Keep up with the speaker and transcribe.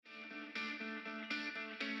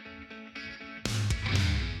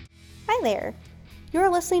there! You're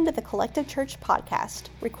listening to the Collective Church podcast,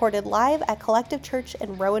 recorded live at Collective Church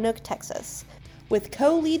in Roanoke, Texas, with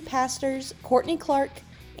co-lead pastors Courtney Clark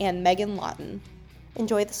and Megan Lawton.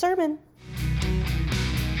 Enjoy the sermon.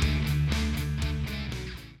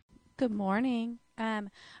 Good morning.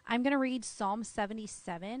 I'm going to read Psalm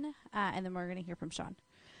 77, and then we're going to hear from Sean.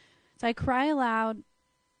 So I cry aloud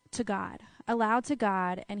to God,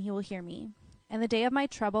 and he will hear me. In the day of my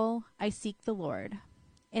trouble, I seek the Lord.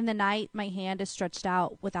 In the night, my hand is stretched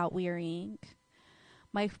out without wearying.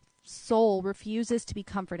 My soul refuses to be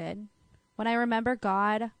comforted. When I remember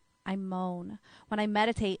God, I moan. When I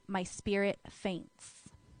meditate, my spirit faints.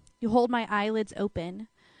 You hold my eyelids open.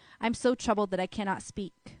 I'm so troubled that I cannot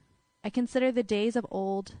speak. I consider the days of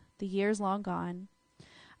old, the years long gone.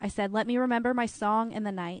 I said, let me remember my song in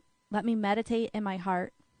the night. Let me meditate in my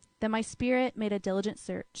heart. Then my spirit made a diligent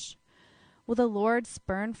search. Will the Lord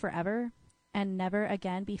spurn forever and never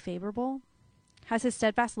again be favorable? Has his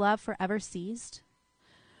steadfast love forever ceased?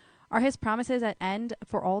 Are his promises at end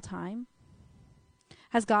for all time?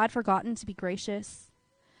 Has God forgotten to be gracious?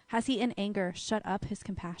 Has he in anger shut up his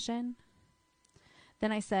compassion?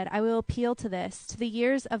 Then I said, I will appeal to the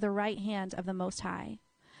years of the right hand of the Most High.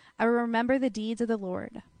 I will remember the deeds of the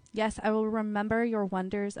Lord. Yes, I will remember your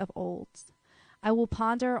wonders of old. I will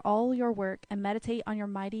ponder all your work and meditate on your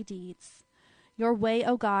mighty deeds. Your way,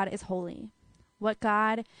 O God, is holy. What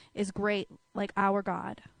God is great like our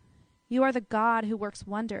God? You are the God who works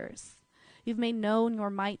wonders. You've made known your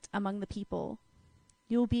might among the people.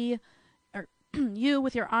 You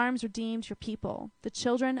with your arms redeemed your people, the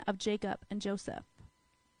children of Jacob and Joseph.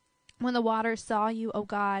 When the waters saw you, O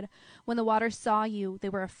God, when the waters saw you, they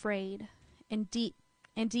were afraid. Indeed,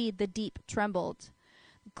 the deep trembled.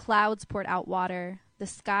 The clouds poured out water. The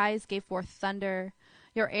skies gave forth thunder.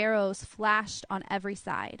 Your arrows flashed on every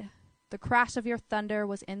side. The crash of your thunder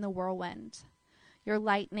was in the whirlwind. Your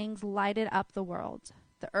lightnings lighted up the world.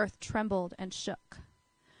 The earth trembled and shook.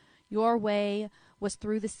 Your way was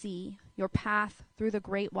through the sea, your path through the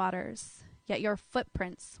great waters. Yet your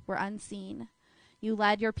footprints were unseen. You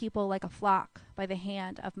led your people like a flock by the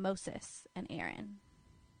hand of Moses and Aaron.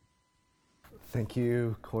 Thank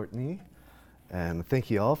you, Courtney. And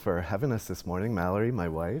thank you all for having us this morning. Mallory, my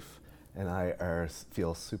wife, and I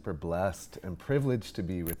feel super blessed and privileged to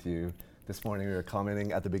be with you. This morning we were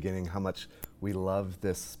commenting at the beginning how much we love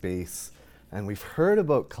this space. And we've heard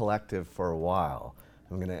about Collective for a while.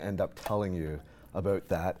 I'm going to end up telling you about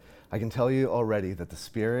that. I can tell you already that the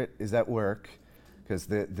Spirit is at work, because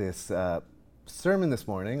this sermon this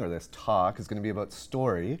morning, or this talk, is going to be about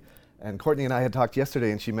story. And Courtney and I had talked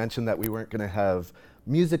yesterday, and she mentioned that we weren't going to have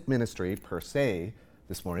music ministry per se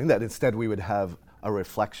this morning, that instead we would have a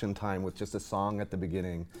reflection time with just a song at the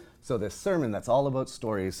beginning. So this sermon that's all about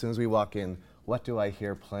story, as soon as we walk in, what do I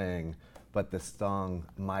hear playing but the song,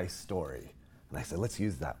 My Story? And I said, let's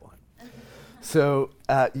use that one. So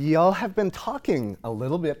y'all have been talking a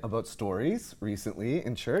little bit about stories recently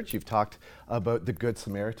in church. You've talked about the Good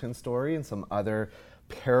Samaritan story and some other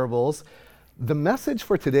parables. The message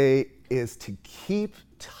for today is to keep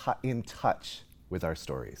in touch with our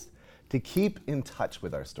stories. To keep in touch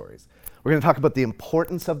with our stories. We're going to talk about the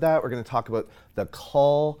importance of that. We're going to talk about the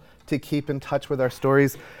call to keep in touch with our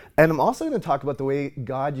stories. And I'm also going to talk about the way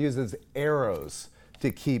God uses arrows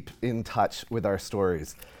to keep in touch with our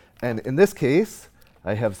stories. And in this case,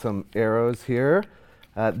 I have some arrows here.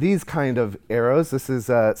 These kind of arrows, this is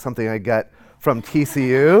something I got from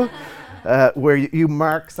TCU, where you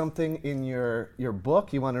mark something in your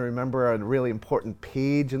book. You want to remember a really important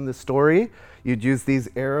page in the story. You'd use these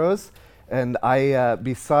arrows. And I,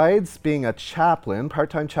 besides being a chaplain,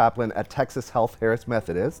 part-time chaplain at Texas Health Harris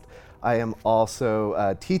Methodist, I am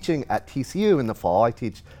also teaching at TCU in the fall. I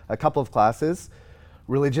teach a couple of classes,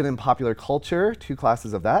 Religion and Popular Culture, 2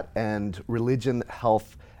 classes of that, and Religion,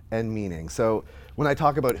 Health, and Meaning. So when I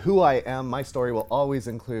talk about who I am, my story will always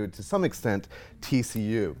include, to some extent,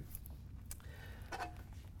 TCU.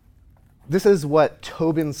 This is what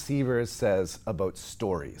Tobin Sievers says about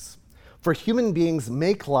stories. For human beings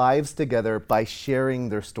make lives together by sharing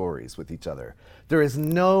their stories with each other. There is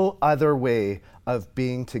no other way of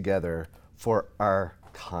being together for our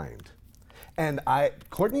kind. And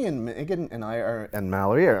Courtney and Megan and and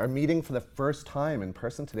Mallory are meeting for the first time in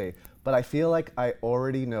person today, but I feel like I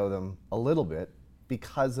already know them a little bit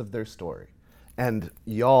because of their story. And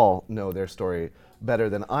y'all know their story better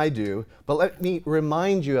than I do, but let me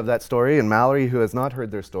remind you of that story, and Mallory, who has not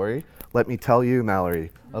heard their story, let me tell you,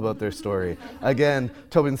 Mallory, about their story. Again,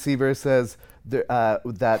 Tobin Sievers says,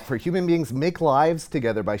 that for human beings make lives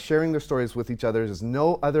together by sharing their stories with each other is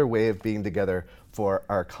no other way of being together for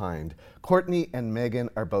our kind. Courtney and Megan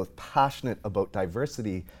are both passionate about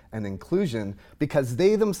diversity and inclusion because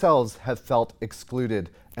they themselves have felt excluded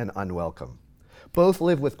and unwelcome. Both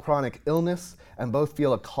live with chronic illness and both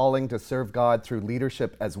feel a calling to serve God through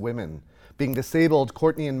leadership as women. Being disabled,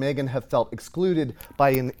 Courtney and Megan have felt excluded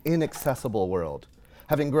by an inaccessible world.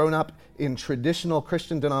 Having grown up in traditional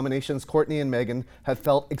Christian denominations, Courtney and Megan have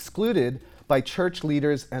felt excluded by church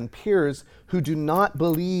leaders and peers who do not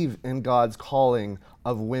believe in God's calling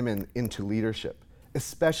of women into leadership,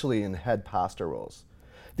 especially in head pastor roles.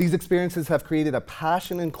 These experiences have created a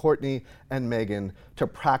passion in Courtney and Megan to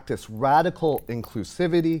practice radical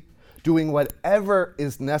inclusivity, doing whatever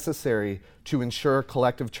is necessary to ensure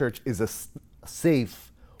Collective Church is a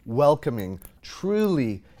safe, welcoming,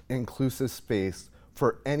 truly inclusive space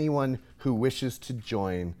for anyone who wishes to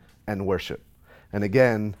join and worship. And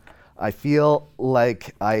again, I feel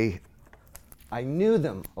like I knew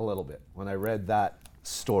them a little bit when I read that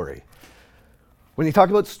story. When you talk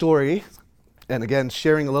about story, and again,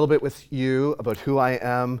 sharing a little bit with you about who I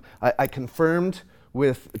am, I confirmed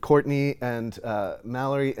with Courtney and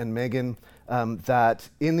Mallory and Megan that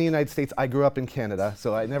in the United States, I grew up in Canada,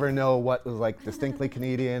 so I never know what was like distinctly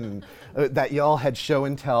Canadian, and that y'all had show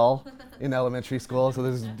and tell in elementary school, so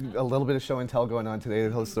there's a little bit of show and tell going on today,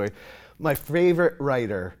 the whole story. My favorite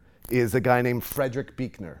writer is a guy named Frederick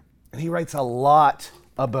Buechner, and he writes a lot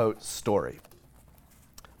about story.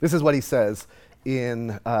 This is what he says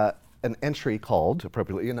in an entry called,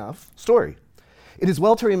 appropriately enough, Story. It is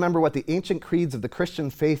well to remember what the ancient creeds of the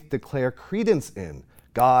Christian faith declare credence in.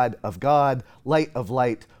 God of God, light of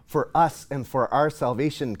light, for us and for our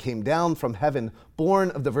salvation came down from heaven,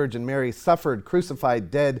 born of the Virgin Mary, suffered,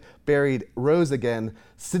 crucified, dead, buried, rose again,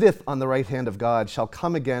 sitteth on the right hand of God, shall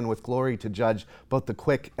come again with glory to judge both the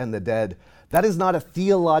quick and the dead. That is not a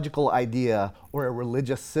theological idea or a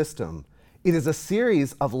religious system. It is a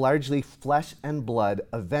series of largely flesh and blood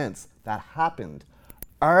events that happened,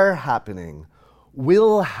 are happening,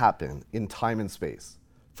 will happen in time and space.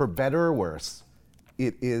 For better or worse,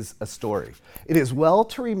 it is a story. It is well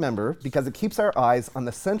to remember because it keeps our eyes on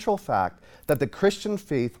the central fact that the Christian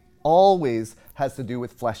faith always has to do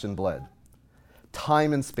with flesh and blood,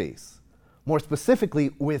 time and space. More specifically,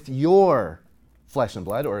 with your flesh and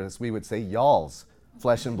blood, or as we would say, y'all's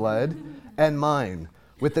flesh and blood, and mine,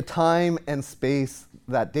 with the time and space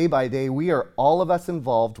that day by day we are all of us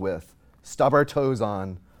involved with, stub our toes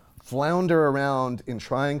on, flounder around in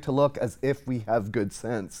trying to look as if we have good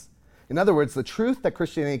sense. In other words, the truth that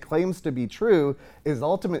Christianity claims to be true is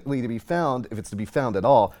ultimately to be found, if it's to be found at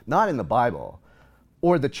all, not in the Bible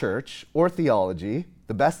or the church or theology.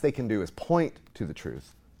 The best they can do is point to the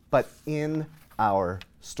truth, but in our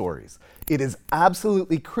stories. It is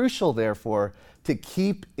absolutely crucial, therefore, to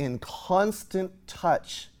keep in constant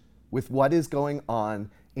touch with what is going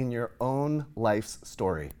on in your own life's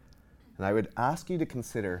story. And I would ask you to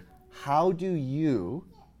consider, how do you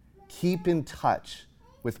keep in touch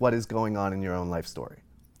with what is going on in your own life story?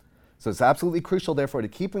 So it's absolutely crucial, therefore, to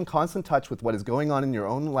keep in constant touch with what is going on in your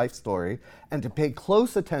own life story and to pay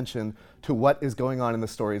close attention to what is going on in the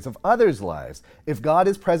stories of others' lives. If God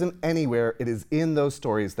is present anywhere, it is in those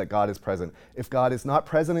stories that God is present. If God is not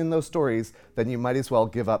present in those stories, then you might as well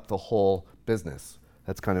give up the whole business.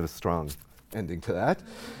 That's kind of a strong ending to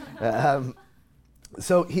that.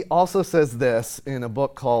 So he also says this in a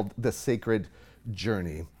book called The Sacred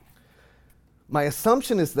Journey. My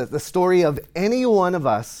assumption is that the story of any one of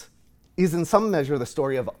us is in some measure the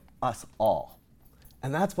story of us all.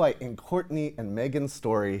 And that's why in Courtney and Megan's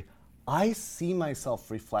story, I see myself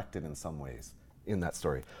reflected in some ways in that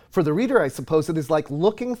story. For the reader, I suppose it is like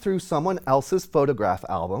looking through someone else's photograph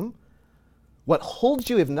album. What holds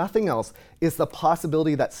you, if nothing else, is the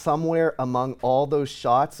possibility that somewhere among all those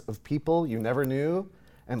shots of people you never knew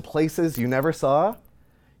and places you never saw,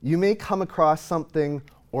 you may come across something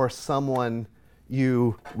or someone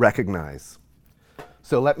you recognize.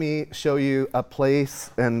 So let me show you a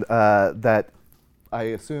place and that I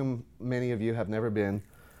assume many of you have never been,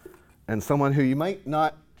 and someone who you might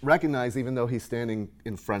not recognize even though he's standing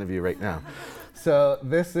in front of you right now. So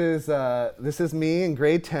this is me in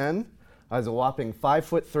grade 10. I was a whopping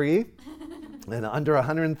 5'3" and under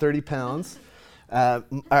 130 pounds.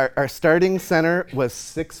 Our starting center was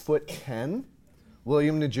 6'10",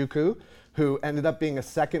 William Njoku, who ended up being a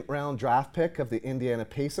second round draft pick of the Indiana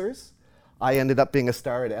Pacers. I ended up being a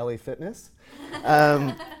star at LA Fitness.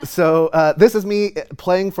 So this is me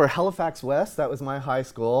playing for Halifax West. That was my high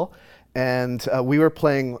school. and we were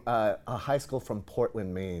playing a high school from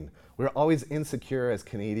Portland, Maine. We were always insecure as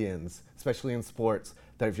Canadians, especially in sports,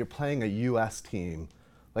 that if you're playing a US team,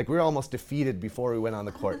 like we were almost defeated before we went on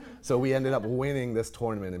the court. So we ended up winning this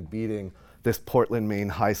tournament and beating this Portland, Maine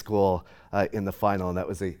high school in the final, and that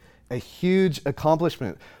was a huge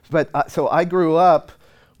accomplishment. But so I grew up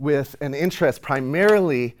with an interest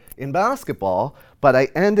primarily in basketball, but I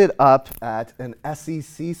ended up at an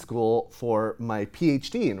SEC school for my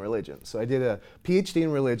PhD in religion. So I did a PhD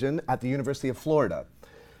in religion at the University of Florida.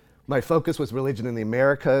 My focus was religion in the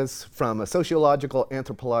Americas from a sociological,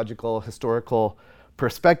 anthropological, historical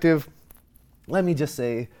perspective. Let me just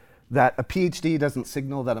say that a PhD doesn't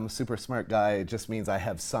signal that I'm a super smart guy. It just means I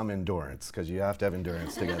have some endurance, because you have to have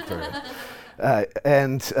endurance to get through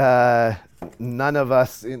it. None of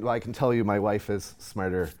us, I can tell you my wife is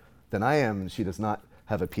smarter than I am, and she does not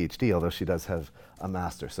have a PhD, although she does have a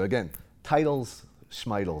master. So again, titles,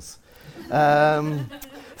 schmeitles.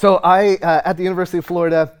 So I, at the University of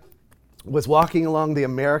Florida, was walking along the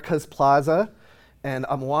Americas Plaza, and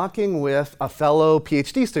I'm walking with a fellow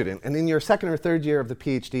PhD student. And in your second or third year of the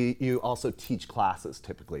PhD, you also teach classes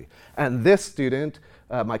typically. And this student,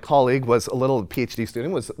 my colleague, was a little PhD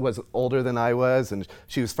student, was older than I was, and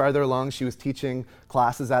she was farther along. She was teaching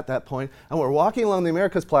classes at that point. And we're walking along the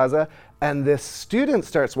Americas Plaza, and this student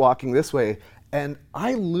starts walking this way, and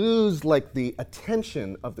I lose like the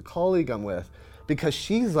attention of the colleague I'm with, because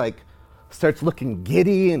she's like, starts looking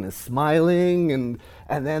giddy and is smiling, and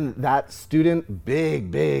then that student,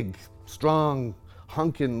 big, strong,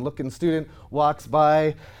 hunkin' looking student, walks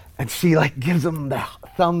by, and she like gives him the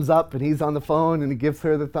thumbs up, and he's on the phone, and he gives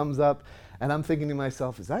her the thumbs up, and I'm thinking to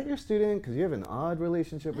myself, is that your student? Because you have an odd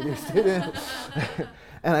relationship with your student.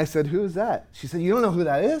 And I said, who is that? She said, you don't know who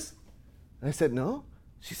that is? And I said, no.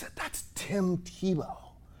 She said, that's Tim Tebow.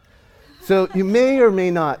 So you may or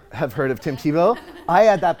may not have heard of Tim Tebow. I,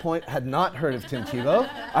 at that point, had not heard of Tim Tebow.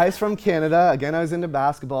 I was from Canada. Again, I was into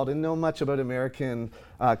basketball. Didn't know much about American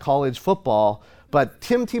college football. But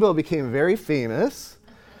Tim Tebow became very famous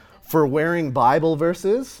for wearing Bible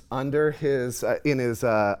verses under his, in his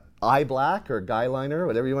eye black or guy liner,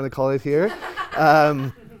 whatever you want to call it here.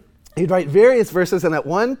 He'd write various verses, and at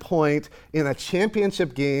one point in a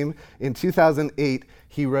championship game in 2008,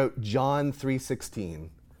 he wrote John 3:16.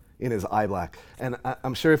 In his eye black. And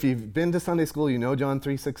I'm sure if you've been to Sunday school, you know John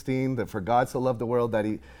 3:16, that for God so loved the world that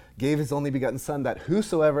he gave his only begotten son, that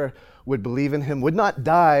whosoever would believe in him would not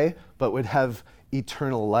die, but would have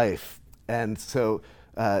eternal life. And so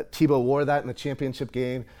Tebow wore that in the championship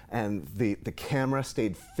game, and the camera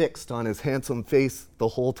stayed fixed on his handsome face the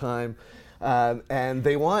whole time, and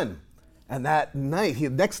they won. And that night,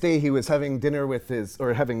 next day, he was having dinner with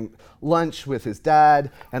having lunch with his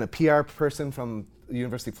dad, and a PR person from the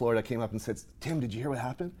University of Florida came up and said, Tim, did you hear what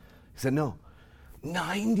happened? He said, no.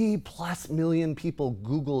 90+ million people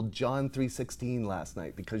Googled John 3:16 last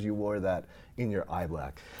night because you wore that in your eye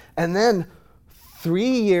black. And then 3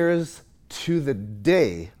 years to the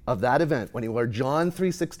day of that event, when he wore John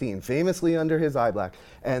 3:16, famously under his eye black,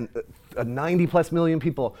 and 90+ million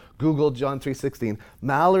people Googled John 3:16,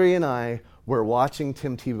 Mallory and I were watching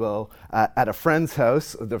Tim Tebow at a friend's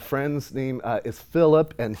house. The friend's name is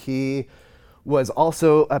Philip, and he was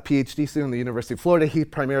also a PhD student at the University of Florida. He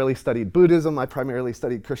primarily studied Buddhism. I primarily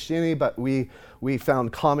studied Christianity, but we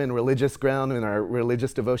found common religious ground in our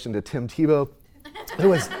religious devotion to Tim Tebow,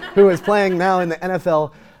 who is playing now in the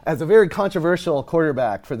NFL as a very controversial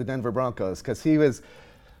quarterback for the Denver Broncos, because he was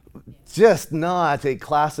just not a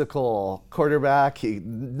classical quarterback. He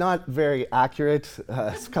not very accurate,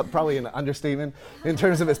 probably an understatement in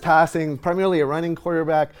terms of his passing, primarily a running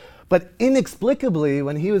quarterback. But inexplicably,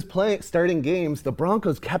 when he was starting games, the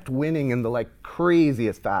Broncos kept winning in the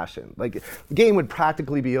craziest fashion. The game would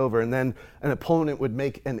practically be over, and then an opponent would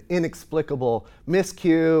make an inexplicable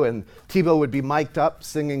miscue, and Tebow would be mic'd up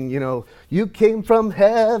singing, you came from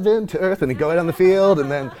heaven to earth, and he'd go out on the field, and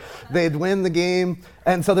then they'd win the game.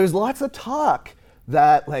 And so there's lots of talk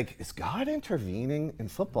that, is God intervening in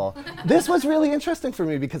football? This was really interesting for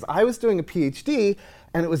me because I was doing a PhD,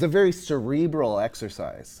 and it was a very cerebral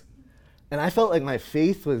exercise. And I felt like my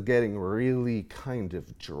faith was getting really kind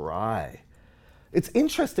of dry. It's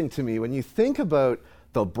interesting to me when you think about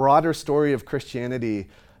the broader story of Christianity,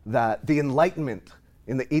 that the Enlightenment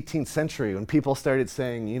in the 18th century, when people started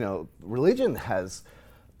saying, religion has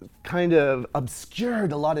kind of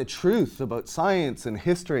obscured a lot of truth about science and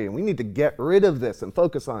history, and we need to get rid of this and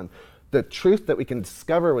focus on the truth that we can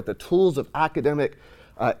discover with the tools of academic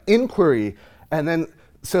inquiry. And then,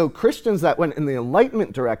 so Christians that went in the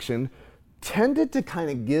Enlightenment direction tended to kind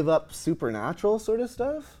of give up supernatural sort of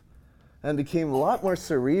stuff and became a lot more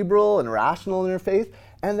cerebral and rational in their faith.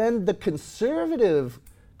 And then the conservative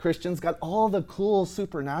Christians got all the cool,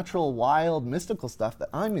 supernatural, wild, mystical stuff that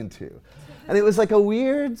I'm into. And it was like a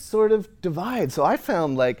weird sort of divide. So I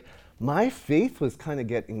found like my faith was kind of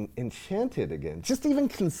getting enchanted again, just even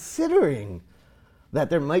considering that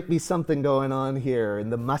there might be something going on here in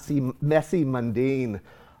the messy, mundane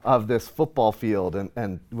of this football field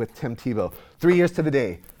and with Tim Tebow. 3 years to the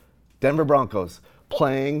day, Denver Broncos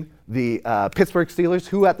playing the Pittsburgh Steelers,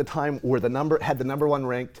 who at the time had the number one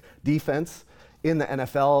ranked defense in the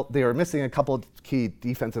NFL. They were missing a couple of key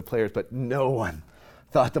defensive players, but no one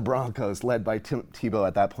thought the Broncos, led by Tim Tebow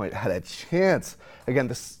at that point, had a chance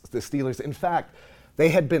against the Steelers. In fact, they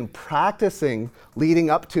had been practicing leading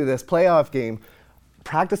up to this playoff game,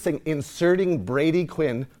 practicing inserting Brady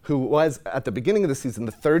Quinn, who was at the beginning of the season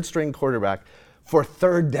the third string quarterback, for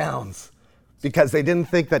third downs, because they didn't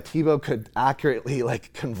think that Tebow could accurately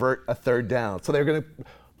convert a third down. So they were going to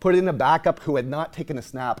put in a backup who had not taken a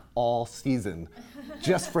snap all season,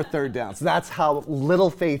 just for third downs. That's how little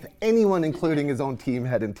faith anyone, including his own team,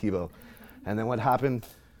 had in Tebow. And then what happened?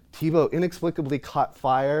 Tebow inexplicably caught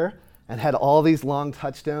fire and had all these long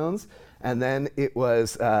touchdowns. And then it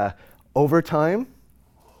was overtime.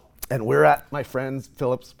 And we're at my friend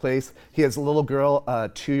Philip's place. He has a little girl, a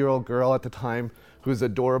 2-year-old girl at the time, who's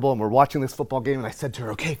adorable. And we're watching this football game. And I said to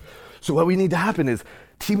her, okay, so what we need to happen is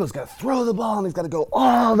Tebow's got to throw the ball and he's got to go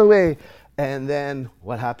all the way. And then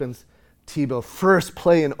what happens? Tebow, first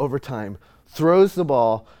play in overtime, throws the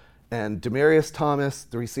ball, and Demaryius Thomas,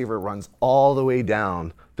 the receiver, runs all the way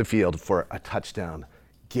down the field for a touchdown.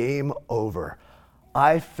 Game over.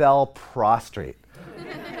 I fell prostrate.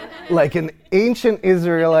 Like an ancient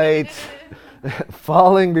Israelite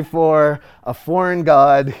falling before a foreign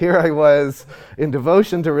god. Here I was in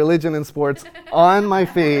devotion to religion and sports, on my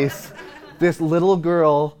face. This little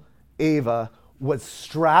girl, Ava, was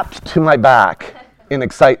strapped to my back in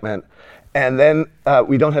excitement. And then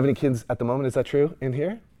we don't have any kids at the moment. Is that true in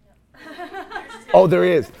here? Oh, there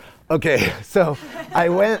is. Okay, so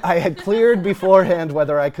I had cleared beforehand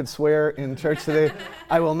whether I could swear in church today.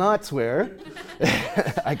 I will not swear.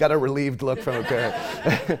 I got a relieved look from a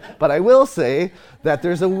parent. But I will say that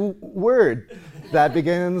there's a word that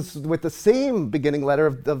begins with the same beginning letter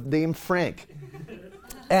of the name Frank.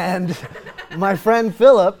 And my friend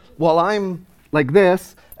Philip, while I'm like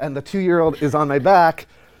this, and the 2-year-old is on my back,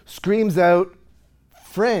 screams out,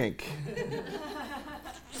 Frank.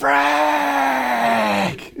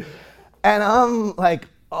 Frank! And I'm like,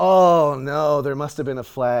 oh no, there must have been a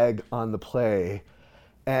flag on the play.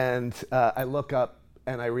 And I look up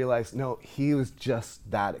and I realize, no, he was just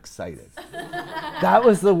that excited. That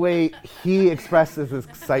was the way he expresses his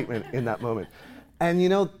excitement in that moment. And you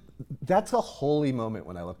know, that's a holy moment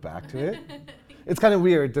when I look back to it. It's kind of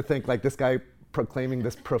weird to think like this guy proclaiming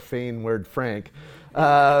this profane word, Frank,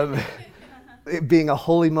 it being a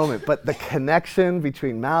holy moment, but the connection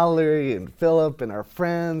between Mallory and Philip and our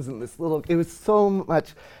friends and it was so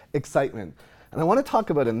much excitement. And I want to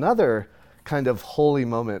talk about another kind of holy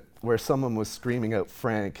moment where someone was screaming out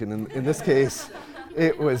Frank, and in this case,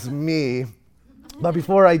 it was me. But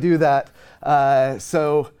before I do that,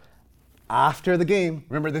 so after the game,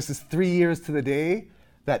 remember this is 3 years to the day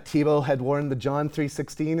that Tebow had worn the John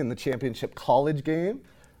 3:16 in the championship college game.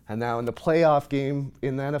 And now in the playoff game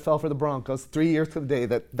in the NFL for the Broncos, 3 years to the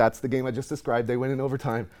day, that's the game I just described, they win in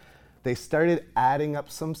overtime. They started adding up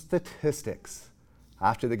some statistics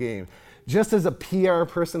after the game. Just as a PR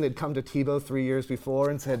person had come to Tebow 3 years before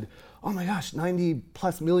and said, oh my gosh, 90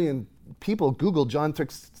 plus million people Googled John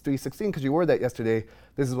 3:16 because you wore that yesterday.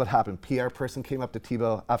 This is what happened. PR person came up to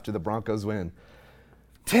Tebow after the Broncos win.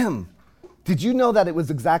 Tim, did you know that it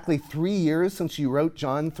was exactly 3 years since you wrote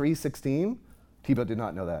John 3:16? Tebow did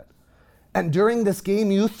not know that. And during this game,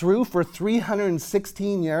 you threw for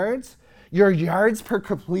 316 yards. Your yards per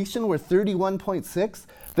completion were 31.6.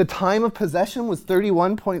 The time of possession was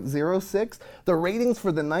 31.06. The ratings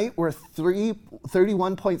for the night were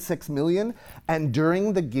 31.6 million. And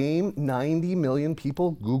during the game, 90 million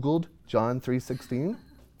people Googled John 3:16.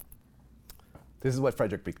 This is what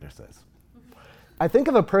Frederick Buechner says. I think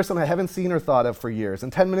of a person I haven't seen or thought of for years,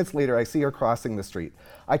 and 10 minutes later I see her crossing the street.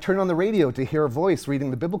 I turn on the radio to hear a voice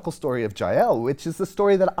reading the biblical story of Jael, which is the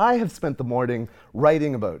story that I have spent the morning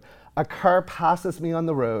writing about. A car passes me on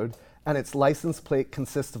the road, and its license plate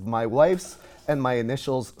consists of my wife's and my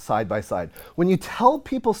initials side by side. When you tell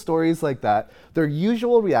people stories like that, their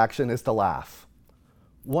usual reaction is to laugh.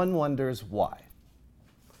 One wonders why.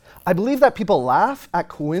 I believe that people laugh at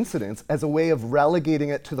coincidence as a way of relegating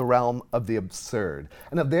it to the realm of the absurd,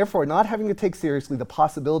 and of therefore not having to take seriously the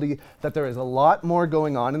possibility that there is a lot more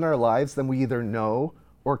going on in our lives than we either know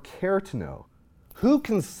or care to know. Who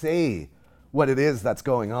can say what it is that's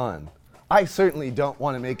going on? I certainly don't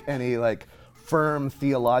want to make any firm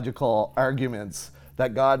theological arguments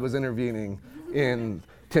that God was intervening in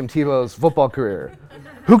Tim Tebow's football career.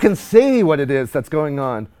 Who can say what it is that's going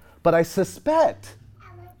on? But I suspect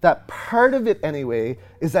that part of it anyway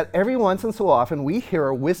is that every once and so often we hear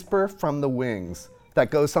a whisper from the wings that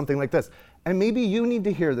goes something like this. And maybe you need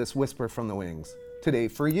to hear this whisper from the wings today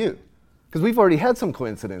for you, because we've already had some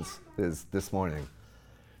coincidences this morning.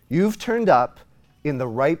 You've turned up in the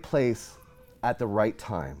right place at the right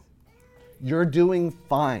time. You're doing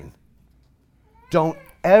fine. Don't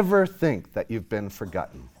ever think that you've been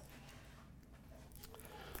forgotten.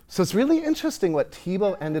 So it's really interesting what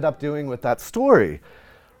Tebow ended up doing with that story.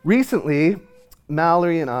 Recently,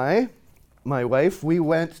 Mallory and I, my wife, we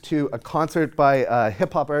went to a concert by a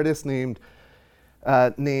hip-hop artist named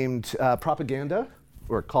Propaganda,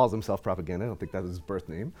 or calls himself Propaganda. I don't think that was his birth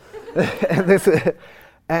name.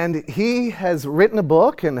 And he has written a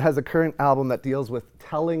book and has a current album that deals with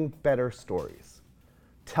telling better stories.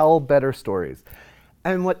 Tell better stories.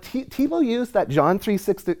 And what Tebow used that John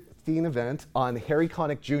 3:16 event on Harry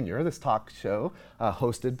Connick Jr., this talk show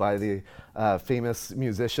hosted by the famous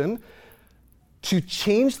musician, to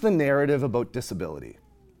change the narrative about disability.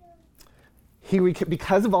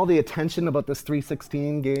 Because of all the attention about this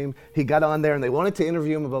 3:16 game, he got on there and they wanted to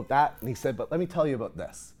interview him about that, and he said, but let me tell you about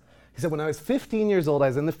this. He said, when I was 15 years old, I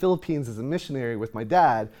was in the Philippines as a missionary with my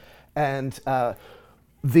dad, and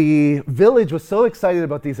the village was so excited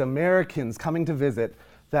about these Americans coming to visit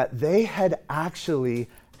that they had actually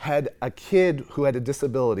had a kid who had a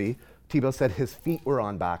disability. Tebow said his feet were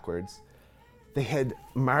on backwards. They had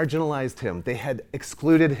marginalized him. They had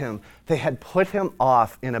excluded him. They had put him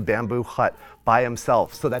off in a bamboo hut by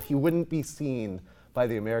himself so that he wouldn't be seen by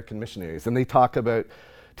the American missionaries. And they talk about,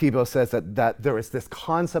 Tebow says that there was this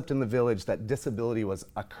concept in the village that disability was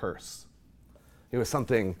a curse. It was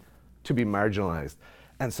something to be marginalized.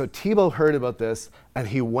 And so Tebow heard about this, and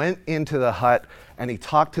he went into the hut, and he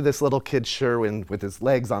talked to this little kid, Sherwin, with his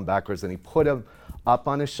legs on backwards, and he put him up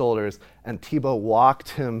on his shoulders, and Tebow walked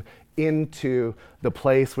him into the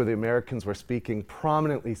place where the Americans were speaking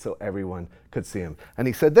prominently so everyone could see him. And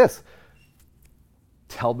he said this,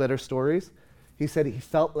 tell better stories. He said he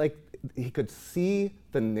felt like he could see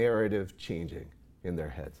the narrative changing in their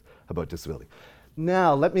heads about disability.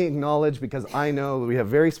 Now, let me acknowledge, because I know we have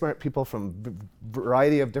very smart people from a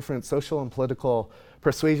variety of different social and political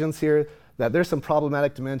persuasions here, that there's some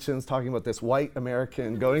problematic dimensions talking about this white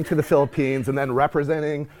American going to the Philippines and then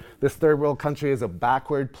representing this third world country as a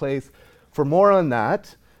backward place. For more on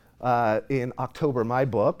that, in October, my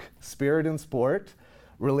book, Spirit in Sport,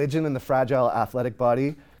 Religion and the Fragile Athletic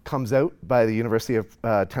Body, comes out by the University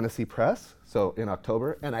of Tennessee Press, so in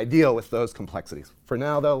October, and I deal with those complexities. For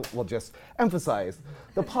now, though, we'll just emphasize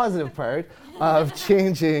the positive part of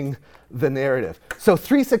changing the narrative. So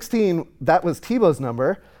 3:16, that was Tebow's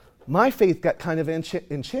number. My faith got kind of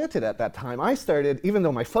enchanted at that time. I started, even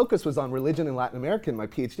though my focus was on religion in Latin America in my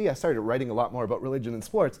PhD, I started writing a lot more about religion and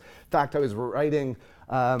sports. In fact, I was writing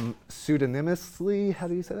pseudonymously, how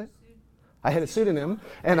do you say that? I had a pseudonym,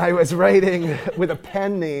 and I was writing with a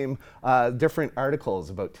pen name different articles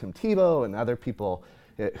about Tim Tebow and other people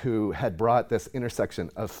who had brought this intersection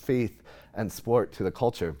of faith and sport to the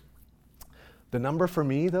culture. The number for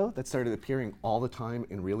me, though, that started appearing all the time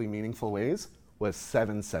in really meaningful ways was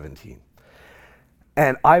 717.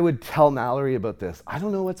 And I would tell Mallory about this. I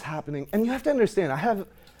don't know what's happening. And you have to understand, I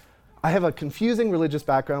have a confusing religious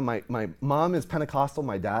background. My mom is Pentecostal,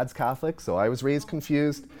 my dad's Catholic, so I was raised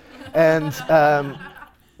confused. And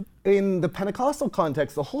in the Pentecostal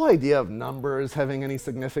context, the whole idea of numbers having any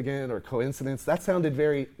significance or coincidence, that sounded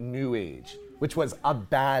very New Age, which was a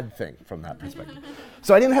bad thing from that perspective.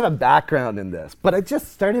 So I didn't have a background in this, but it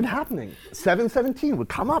just started happening. 717 would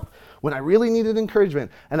come up when I really needed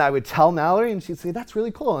encouragement. And I would tell Mallory, and she'd say, that's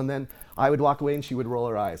really cool. And then I would walk away and she would roll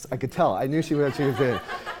her eyes. I could tell. I knew she was doing.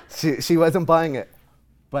 She wasn't buying it.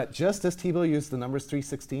 But just as Tebow used the numbers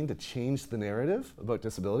 3:16 to change the narrative about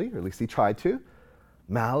disability, or at least he tried to,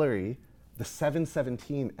 Mallory, the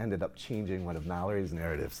 7:17 ended up changing one of Mallory's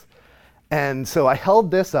narratives. And so I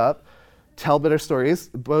held this up, Tell Better Stories,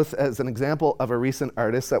 both as an example of a recent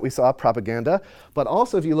artist that we saw, Propaganda, but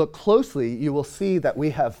also if you look closely, you will see that we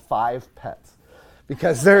have 5 pets.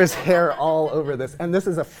 because there is hair all over this. And this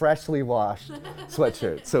is a freshly washed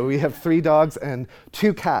sweatshirt. So we have 3 dogs and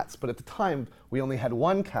 2 cats, but at the time we only had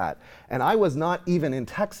 1 cat. And I was not even in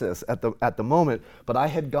Texas at the moment, but I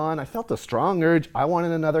had gone, I felt a strong urge, I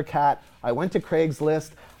wanted another cat. I went to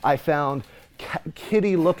Craigslist, I found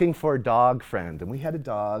Kitty looking for a dog friend, and we had a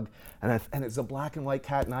dog, and it's a black and white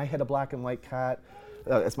cat, and I had a black and white cat.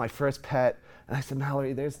 It's my first pet. And I said,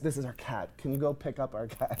 Mallory, this is our cat. Can you go pick up our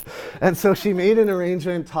cat? And so she made an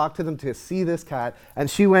arrangement, talked to them to see this cat, and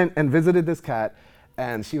she went and visited this cat,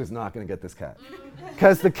 and she was not going to get this cat.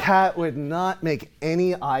 Because the cat would not make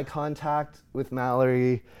any eye contact with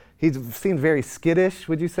Mallory. He seemed very skittish,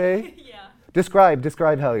 would you say? Yeah.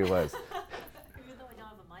 Describe how he was. Even though I don't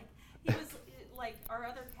have a mic, he was like, our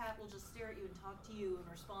other cat will just stare at you and talk to you and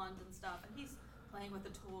respond and stuff, and he's playing with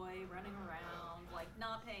a toy, running around, like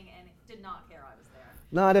not paying any, did not care I was there.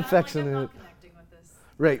 Not affectionate. I'm not connecting with this.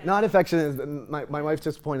 Right, not affectionate. My wife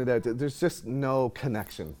just pointed out that there's just no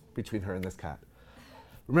connection between her and this cat.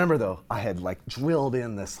 Remember though, I had like drilled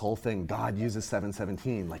in this whole thing, God uses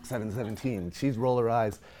 717, like 717. She'd roll her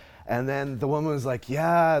eyes. And then the woman was like,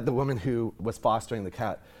 yeah, the woman who was fostering the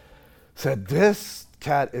cat said, this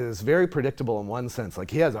cat is very predictable in one sense.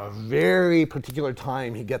 Like he has a very particular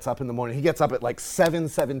time he gets up in the morning. He gets up at like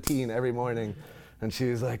 7:17 every morning. And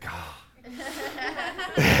she was like, oh.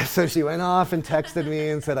 So she went off and texted me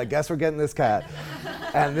and said, I guess we're getting this cat.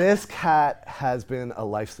 And this cat has been a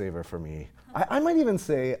lifesaver for me. I might even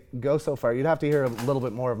say, go so far, you'd have to hear a little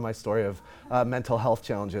bit more of my story of mental health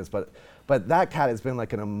challenges, but that cat has been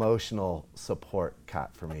like an emotional support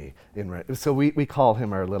cat for me. So we call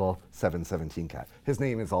him our little 717 cat. His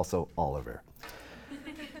name is also Oliver.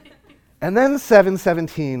 And then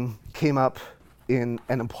 717 came up in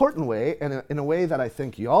an important way, and in a way that I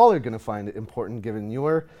think y'all are going to find important given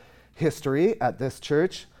your history at this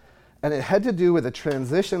church. And it had to do with a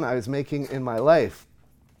transition I was making in my life.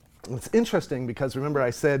 It's interesting because remember I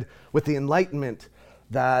said with the Enlightenment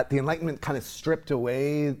that the Enlightenment kind of stripped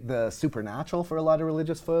away the supernatural for a lot of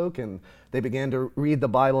religious folk, and they began to read the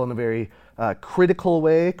Bible in a very critical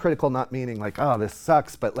way. Critical not meaning like, oh, this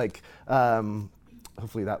sucks, but like,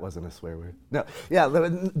 hopefully that wasn't a swear word. No, yeah,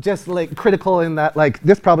 just like critical in that like,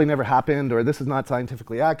 this probably never happened, or this is not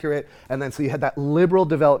scientifically accurate. And then so you had that liberal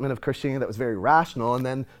development of Christianity that was very rational, and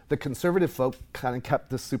then the conservative folk kind of kept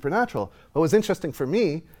the supernatural. What was interesting for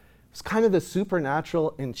me, it's kind of the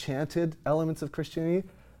supernatural, enchanted elements of Christianity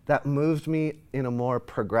that moved me in a more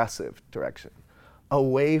progressive direction,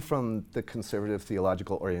 away from the conservative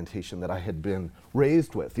theological orientation that I had been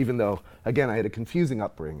raised with, even though, again, I had a confusing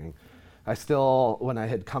upbringing. I still, when I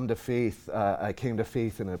had come to faith, I came to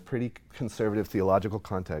faith in a pretty conservative theological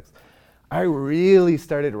context. I really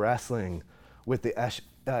started wrestling with the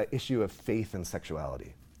issue of faith and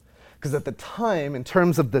sexuality. Because at the time, in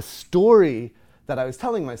terms of the story that I was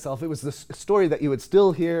telling myself, it was the story that you would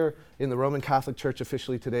still hear in the Roman Catholic Church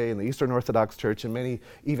officially today, in the Eastern Orthodox Church, and many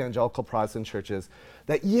evangelical Protestant churches,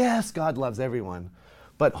 that yes, God loves everyone,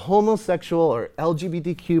 but homosexual or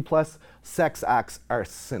LGBTQ plus sex acts are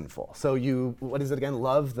sinful. So you, what is it again?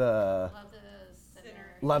 Love the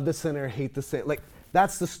sinner, hate the sin. Like,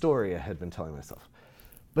 that's the story I had been telling myself.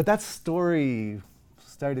 But that story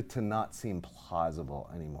started to not seem plausible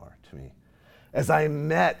anymore to me. As I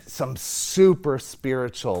met some super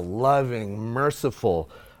spiritual, loving, merciful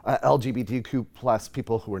LGBTQ plus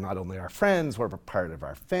people who were not only our friends, were part of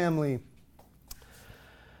our family.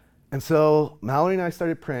 And so Mallory and I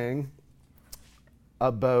started praying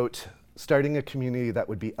about starting a community that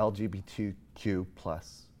would be LGBTQ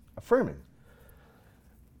plus affirming.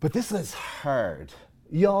 But this is hard.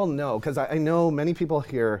 Y'all know, because I know many people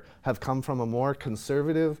here have come from a more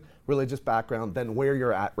conservative religious background than where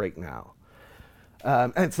you're at right now.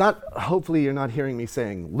 And it's not, hopefully you're not hearing me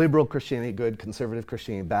saying liberal Christianity good, conservative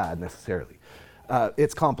Christianity bad necessarily.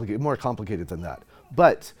 It's complicated, more complicated than that.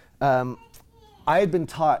 But I had been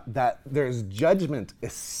taught that there's judgment,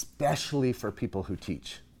 especially for people who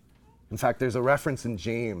teach. In fact, there's a reference in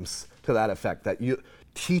James to that effect, that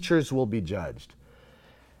teachers will be judged.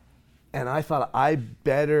 And I thought, I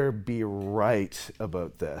better be right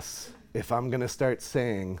about this if I'm going to start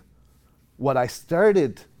saying what I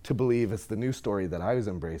started to believe is the new story that I was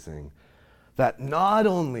embracing, that not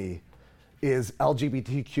only is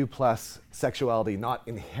LGBTQ plus sexuality not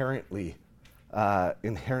inherently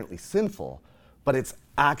sinful, but it's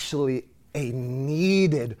actually a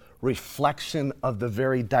needed reflection of the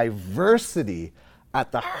very diversity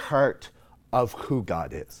at the heart of who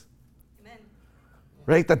God is. Amen.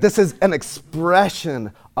 Right? That this is an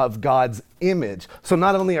expression of God's image. So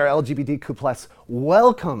not only are LGBTQ plus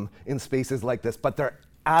welcome in spaces like this, but they're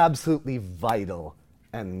absolutely vital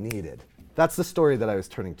and needed. That's the story that I was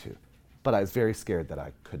turning to. But I was very scared that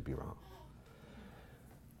I could be wrong.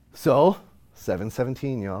 So,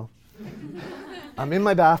 7:17, y'all. I'm in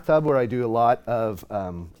my bathtub where I do a lot of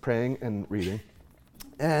praying and reading.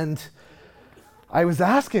 And I was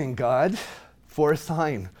asking God for a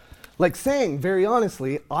sign. Like saying, very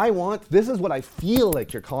honestly, this is what I feel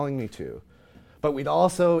like you're calling me to. But we'd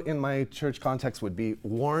also, in my church context, would be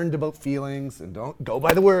warned about feelings and don't go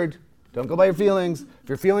by the word. Don't go by your feelings. If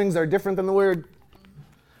your feelings are different than the word.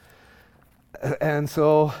 And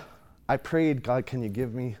so I prayed, God, can you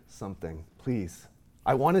give me something, please?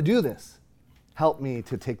 I want to do this. Help me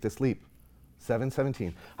to take this leap.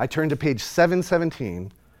 7:17. I turned to page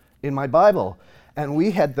 717 in my Bible, and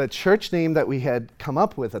we had the church name that we had come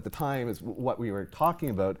up with at the time, is what we were talking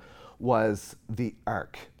about, was the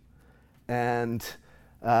Ark. And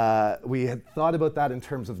we had thought about that in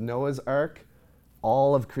terms of Noah's Ark,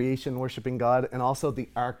 all of creation worshiping God, and also the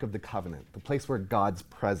Ark of the Covenant, the place where God's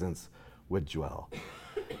presence would dwell.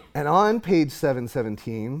 And on page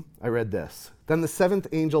 717, I read this. Then the seventh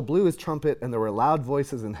angel blew his trumpet, and there were loud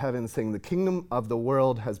voices in heaven saying, the kingdom of the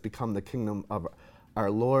world has become the kingdom of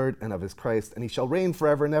our Lord and of his Christ, and he shall reign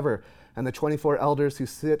forever and ever. And the 24 elders who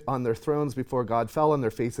sit on their thrones before God fell on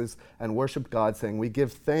their faces and worshiped God, saying, we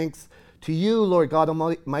give thanks to you, Lord God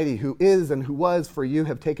Almighty, who is and who was, for you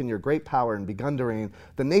have taken your great power and begun to reign.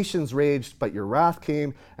 The nations raged, but your wrath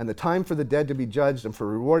came, and the time for the dead to be judged, and for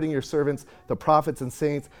rewarding your servants, the prophets and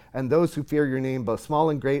saints, and those who fear your name, both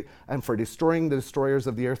small and great, and for destroying the destroyers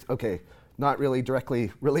of the earth. Okay, not really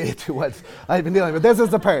directly related to what I've been dealing with. This is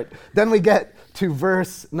the part. Then we get to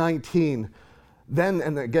verse 19. Then,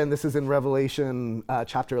 and again, this is in Revelation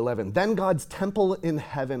chapter 11. Then God's temple in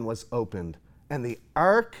heaven was opened, and the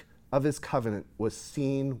ark of his covenant was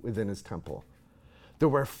seen within his temple. There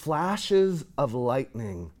were flashes of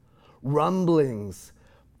lightning, rumblings,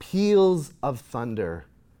 peals of thunder,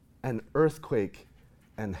 an earthquake,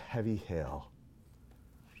 and heavy hail.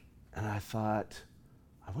 And I thought,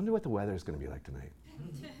 I wonder what the weather is going to be like tonight.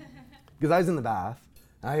 Because I was in the bath.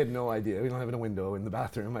 I had no idea. We don't have a window in the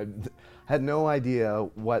bathroom. I had no idea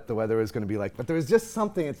what the weather was going to be like. But there was just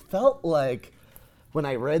something. It felt like when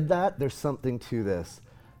I read that, there's something to this.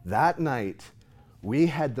 That night, we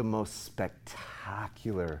had the most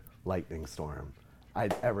spectacular lightning storm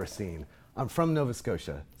I'd ever seen. I'm from Nova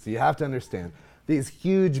Scotia, so you have to understand. These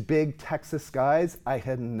huge, big Texas skies, I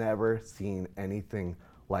had never seen anything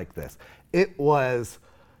like this. It was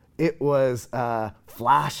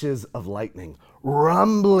flashes of lightning,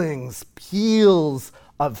 rumblings, peals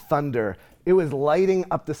of thunder. It was lighting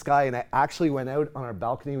up the sky, and I actually went out on our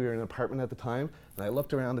balcony. We were in an apartment at the time, and I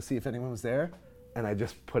looked around to see if anyone was there, and I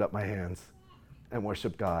just put up my hands and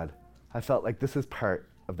worshiped God. I felt like this is part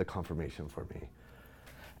of the confirmation for me.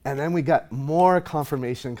 And then we got more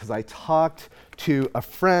confirmation because I talked to a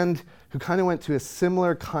friend who kind of went to a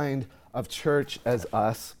similar kind of church as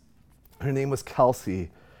us. Her name was Kelsey.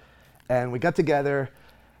 And we got together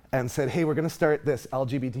and said, hey, we're going to start this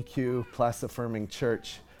LGBTQ plus affirming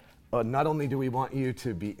church. Not only do we want you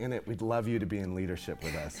to be in it, we'd love you to be in leadership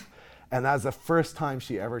with us. And that was the first time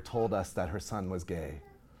she ever told us that her son was gay.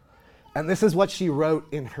 And this is what she wrote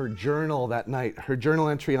in her journal that night, her journal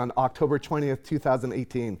entry on October 20th,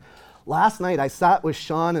 2018. Last night, I sat with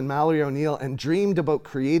Sean and Mallory O'Neill and dreamed about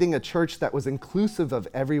creating a church that was inclusive of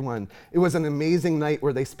everyone. It was an amazing night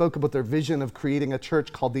where they spoke about their vision of creating a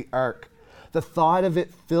church called the Ark. The thought of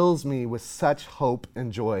it fills me with such hope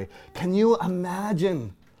and joy. Can you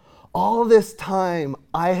imagine? All this time,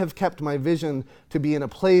 I have kept my vision to be in a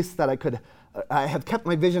place that I have kept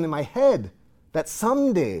my vision in my head that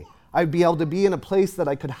someday I'd be able to be in a place that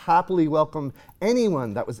I could happily welcome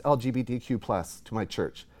anyone that was LGBTQ plus to my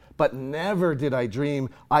church. But never did I dream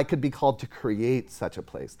I could be called to create such a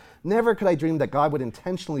place. Never could I dream that God would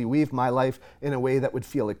intentionally weave my life in a way that would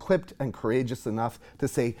feel equipped and courageous enough to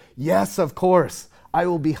say, yes, of course, I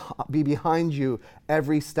will be behind you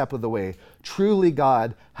every step of the way. Truly,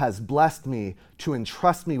 God has blessed me to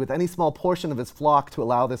entrust me with any small portion of his flock to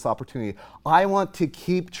allow this opportunity. I want to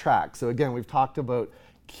keep track. So again, we've talked about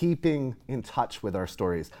keeping in touch with our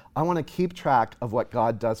stories. I want to keep track of what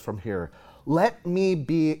God does from here. Let me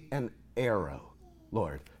be an arrow,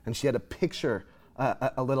 Lord. And she had a picture,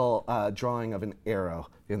 a little drawing of an arrow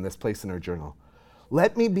in this place in her journal.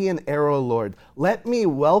 Let me be an arrow, Lord. Let me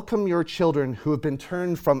welcome your children who have been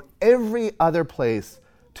turned from every other place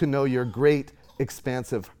to know your great,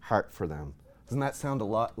 expansive heart for them. Doesn't that sound a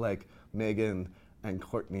lot like Megan and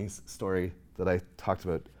Courtney's story that I talked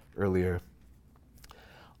about earlier?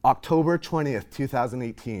 October 20th,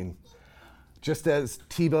 2018. Just as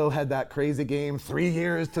Tebow had that crazy game, 3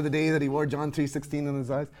 years to the day that he wore John 3:16 in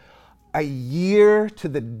his eyes, a year to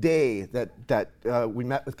the day that we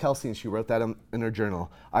met with Kelsey and she wrote that in her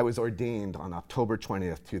journal, I was ordained on October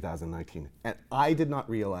 20th, 2019. And I did not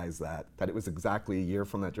realize that it was exactly a year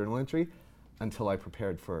from that journal entry until I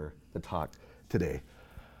prepared for the talk today.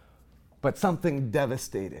 But something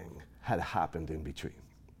devastating had happened in between.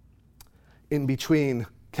 In between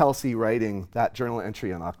Kelsey writing that journal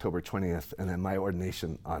entry on October 20th and then my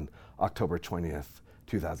ordination on October 20th,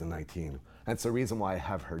 2019. That's the reason why I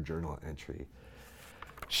have her journal entry.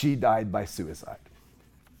 She died by suicide.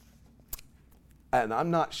 And I'm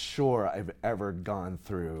not sure I've ever gone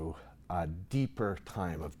through a deeper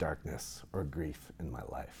time of darkness or grief in my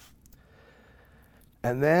life.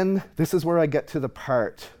 And then this is where I get to the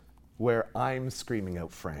part where I'm screaming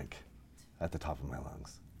out Frank at the top of my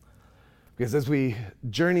lungs. Because as we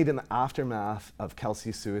journeyed in the aftermath of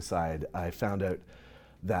Kelsey's suicide, I found out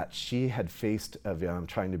that she had faced I'm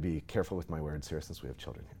trying to be careful with my words here since we have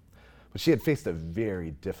children here, but she had faced a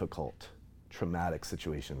very difficult, traumatic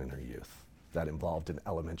situation in her youth that involved an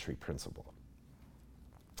elementary principal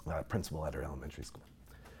at her elementary school.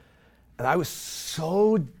 And I was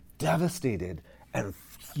so devastated and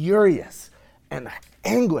furious and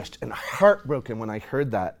anguished and heartbroken when I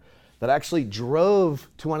heard that I actually drove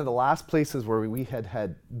to one of the last places where we had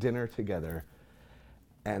had dinner together,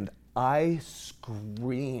 and I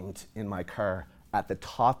screamed in my car at the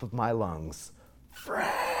top of my lungs,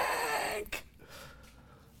 Frank!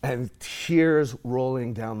 And tears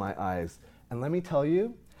rolling down my eyes. And let me tell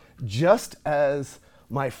you, just as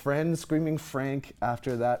my friend screaming Frank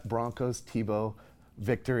after that Broncos-Tebow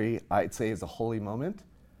victory, I'd say is a holy moment,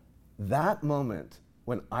 that moment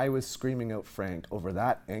when I was screaming out Frank over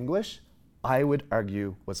that anguish, I would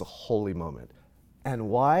argue was a holy moment. And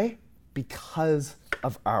why? Because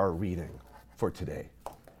of our reading for today.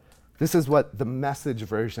 This is what the Message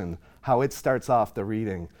version, how it starts off the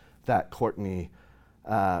reading that Courtney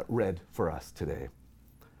read for us today.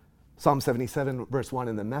 Psalm 77, verse 1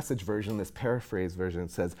 in the Message version, this paraphrase version,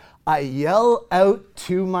 says, I yell out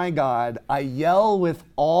to my God, I yell with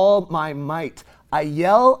all my might, I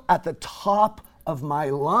yell at the top of my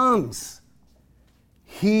lungs.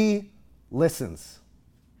 He listens.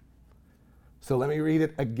 So let me read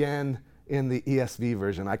it again in the ESV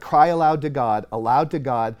version. I cry aloud to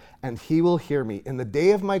God, and he will hear me. In the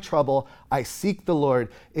day of my trouble, I seek the Lord.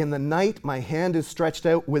 In the night, my hand is stretched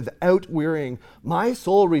out without wearying. My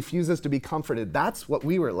soul refuses to be comforted. That's what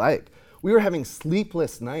we were like. We were having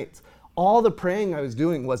sleepless nights. All the praying I was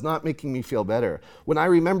doing was not making me feel better. When I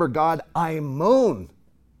remember God, I moan.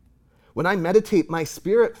 When I meditate, my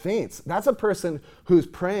spirit faints. That's a person who's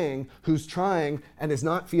praying, who's trying, and is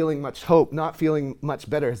not feeling much hope, not feeling much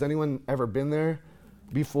better. Has anyone ever been there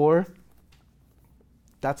before?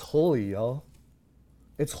 That's holy, y'all.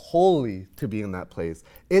 It's holy to be in that place.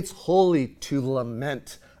 It's holy to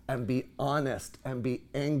lament and be honest and be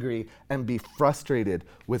angry and be frustrated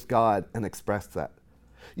with God and express that.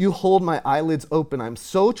 You hold my eyelids open. I'm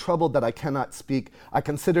so troubled that I cannot speak. I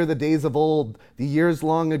consider the days of old, the years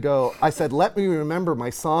long ago. I said, let me remember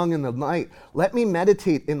my song in the night. Let me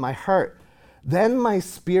meditate in my heart. Then my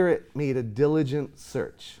spirit made a diligent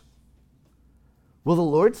search. Will the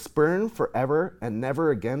Lord spurn forever and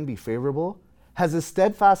never again be favorable? Has his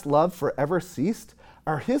steadfast love forever ceased?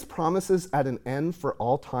 Are his promises at an end for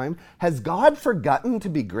all time? Has God forgotten to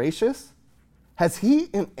be gracious? Has he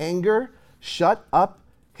in anger shut up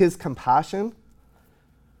his compassion?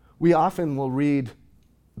 We often will read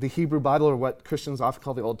the Hebrew Bible, or what Christians often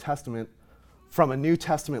call the Old Testament, from a New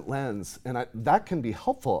Testament lens. And that can be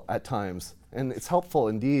helpful at times. And it's helpful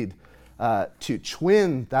indeed to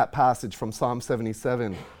twin that passage from Psalm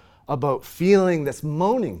 77 about feeling this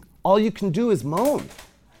moaning. All you can do is moan.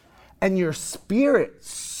 And your spirit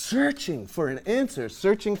searching for an answer,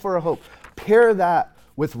 searching for a hope. Pair that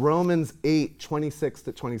with Romans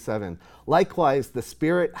 8:26-27. Likewise, the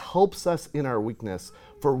Spirit helps us in our weakness,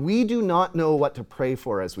 for we do not know what to pray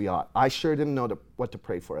for as we ought. I sure didn't know what to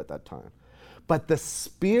pray for at that time. But the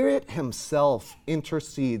Spirit himself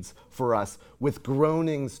intercedes for us with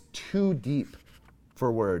groanings too deep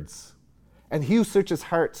for words. And he who searches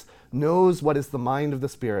hearts knows what is the mind of the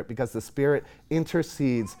Spirit, because the Spirit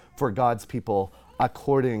intercedes for God's people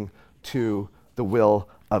according to the will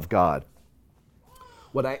of God.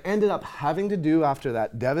 What I ended up having to do after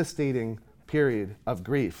that devastating period of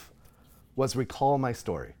grief was recall my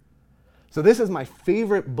story. So this is my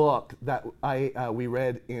favorite book that we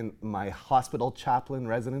read in my hospital chaplain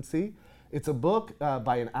residency. It's a book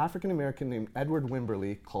by an African American named Edward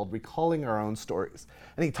Wimberly called Recalling Our Own Stories.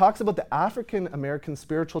 And he talks about the African American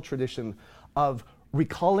spiritual tradition of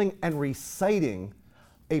recalling and reciting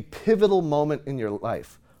a pivotal moment in your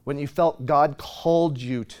life when you felt God called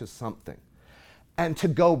you to something. And to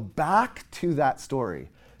go back to that story,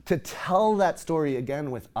 to tell that story again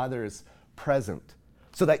with others present,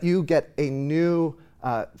 so that you get a new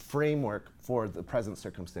framework for the present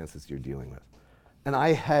circumstances you're dealing with. And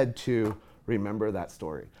I had to remember that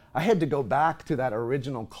story. I had to go back to that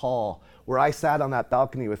original call where I sat on that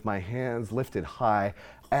balcony with my hands lifted high,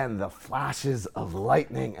 and the flashes of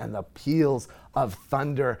lightning and the peals of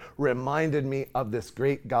thunder reminded me of this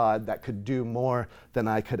great God that could do more than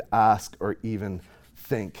I could ask or even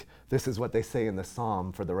think. This is what they say in the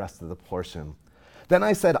psalm for the rest of the portion. Then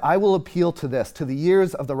I said, I will appeal to this, to the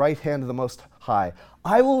years of the right hand of the Most High.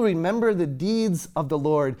 I will remember the deeds of the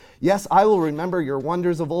Lord. Yes, I will remember your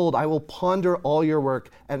wonders of old. I will ponder all your work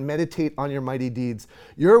and meditate on your mighty deeds.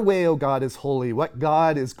 Your way, O God, is holy. What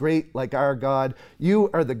God is great like our God? You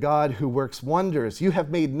are the God who works wonders. You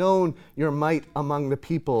have made known your might among the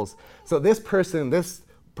peoples. So this person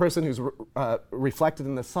who's reflected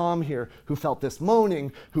in the psalm here, who felt this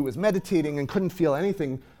moaning, who was meditating and couldn't feel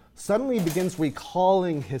anything, suddenly begins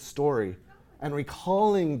recalling his story and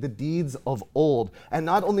recalling the deeds of old. And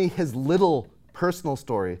not only his little personal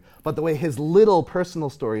story, but the way his little personal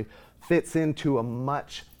story fits into a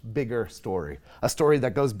much bigger story, a story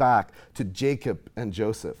that goes back to Jacob and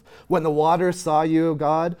Joseph. When the waters saw you, O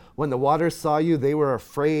God, when the waters saw you, they were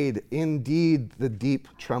afraid. Indeed, the deep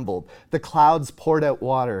trembled. The clouds poured out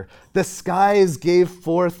water. The skies gave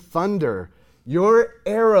forth thunder. Your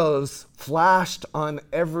arrows flashed on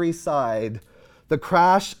every side. The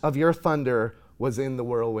crash of your thunder was in the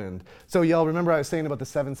whirlwind. So y'all remember I was saying about the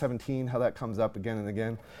 717, how that comes up again and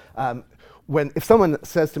again. If someone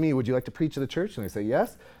says to me, would you like to preach at the church? And I say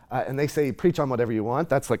yes. And they say, preach on whatever you want.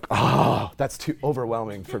 That's like, that's too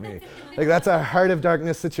overwhelming for me. Like that's a heart of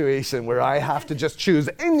darkness situation where I have to just choose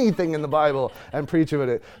anything in the Bible and preach about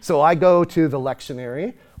it. So I go to the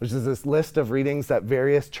lectionary, which is this list of readings that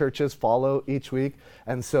various churches follow each week.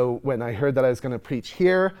 And so when I heard that I was going to preach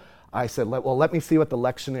here, I said, let me see what the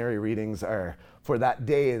lectionary readings are for that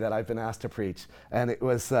day that I've been asked to preach. And it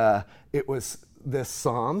was this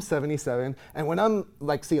Psalm 77. And when I'm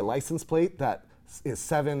see a license plate that is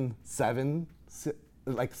 17, you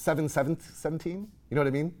know what I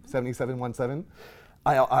mean? 7717.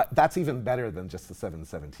 That's even better than just the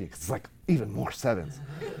 717, because it's like even more sevens.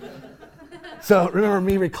 So remember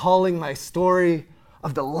me recalling my story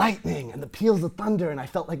of the lightning and the peals of thunder, and I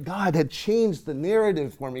felt like God had changed the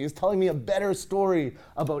narrative for me. He was telling me a better story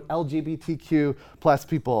about LGBTQ plus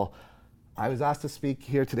people. I was asked to speak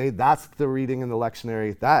here today. That's the reading in the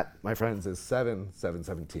lectionary. That, my friends, is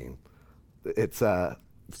 7:17. It's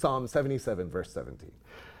Psalm 77, verse 17.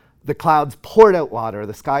 The clouds poured out water.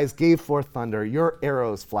 The skies gave forth thunder. Your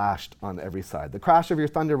arrows flashed on every side. The crash of your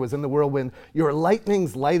thunder was in the whirlwind. Your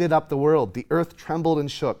lightnings lighted up the world. The earth trembled and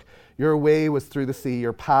shook. Your way was through the sea,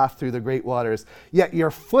 your path through the great waters. Yet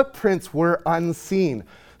your footprints were unseen.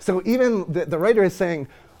 So even the writer is saying,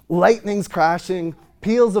 lightnings crashing,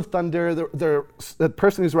 peals of thunder. The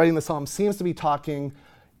person who's writing the psalm seems to be talking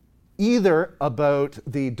either about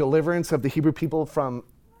the deliverance of the Hebrew people from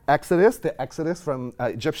the exodus from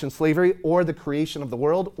Egyptian slavery, or the creation of the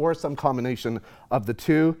world, or some combination of the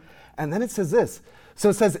two. And then it says this. So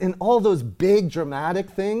it says, in all those big dramatic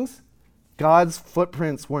things, God's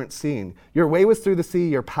footprints weren't seen. Your way was through the sea,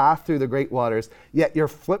 your path through the great waters, yet your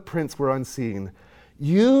footprints were unseen.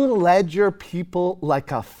 You led your people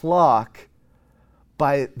like a flock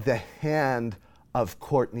by the hand of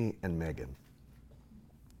Courtney and Megan.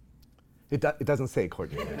 It doesn't say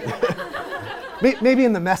Courtney and Megan. Maybe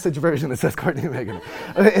in the Message version it says Courtney and Megan.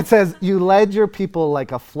 It says, you led your people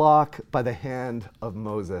like a flock by the hand of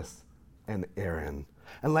Moses and Aaron.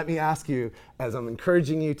 And let me ask you, as I'm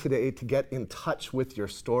encouraging you today to get in touch with your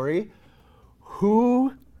story,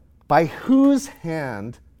 by whose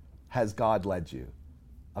hand has God led you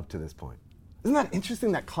up to this point? Isn't that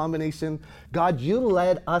interesting, that combination? God, you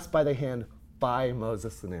led us by the hand by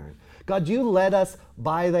Moses and Aaron. God, you led us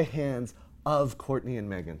by the hands of Courtney and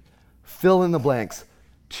Megan. Fill in the blanks.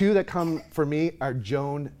 Two that come for me are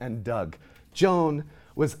Joan and Doug. Joan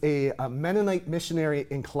was a Mennonite missionary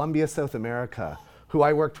in Colombia, South America, who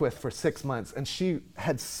I worked with for 6 months, and she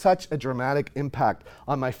had such a dramatic impact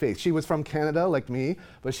on my faith. She was from Canada, like me,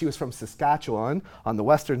 but she was from Saskatchewan on the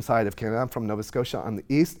western side of Canada. I'm from Nova Scotia on the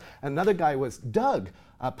east. Another guy was Doug,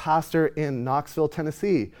 a pastor in Knoxville,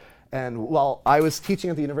 Tennessee. And while I was teaching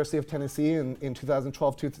at the University of Tennessee in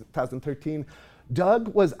 2012, 2013,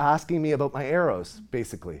 Doug was asking me about my arrows,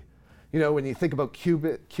 basically. You know, when you think about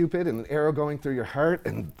Cupid and an arrow going through your heart,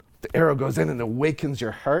 and the arrow goes in and awakens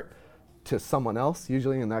your heart to someone else,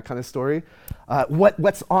 usually in that kind of story.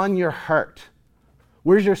 What's on your heart?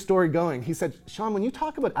 Where's your story going? He said, Sean, when you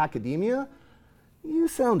talk about academia, you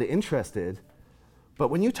sound interested, but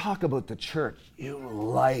when you talk about the church, you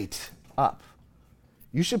light up.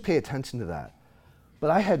 You should pay attention to that. But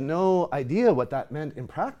I had no idea what that meant in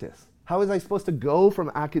practice. How was I supposed to go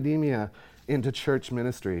from academia into church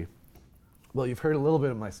ministry? Well, you've heard a little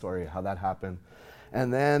bit of my story, how that happened.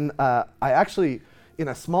 And then I actually, in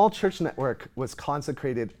a small church network, was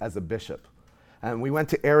consecrated as a bishop. And we went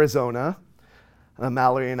to Arizona,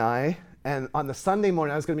 Mallory and I, and on the Sunday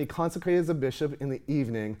morning, I was going to be consecrated as a bishop in the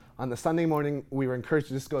evening. On the Sunday morning, we were encouraged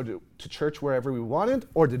to just go to church wherever we wanted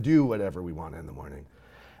or to do whatever we wanted in the morning.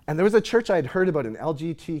 And there was a church I had heard about, an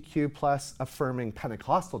LGBTQ plus affirming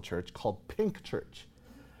Pentecostal church called Pink Church.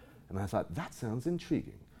 And I thought, that sounds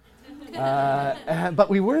intriguing. But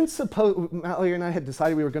we weren't supposed, Mallory and I had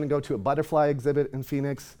decided we were going to go to a butterfly exhibit in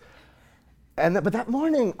Phoenix. But that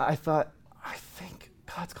morning, I thought, I think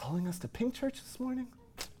God's calling us to Pink Church this morning.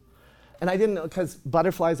 And I didn't know, because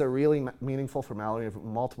butterflies are really meaningful for Mallory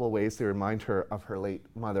in multiple ways. They remind her of her late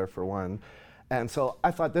mother, for one. And so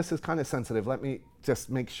I thought, this is kind of sensitive. Let me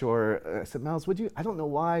just make sure. I said, Mal's, would you? I don't know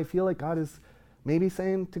why. I feel like God is maybe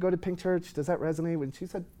saying to go to Pink Church. Does that resonate? And she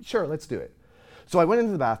said, sure, let's do it. So I went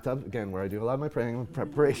into the bathtub, again, where I do a lot of my praying,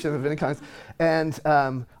 preparation of any kinds. And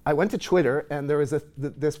I went to Twitter, and there was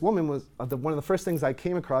this woman was, one of the first things I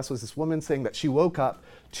came across was this woman saying that she woke up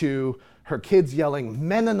to her kids yelling,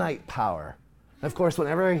 Mennonite power. And of course,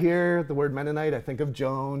 whenever I hear the word Mennonite, I think of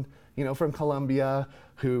Joan, from Colombia,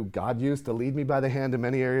 who God used to lead me by the hand in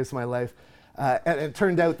many areas of my life. And it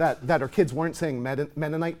turned out that her kids weren't saying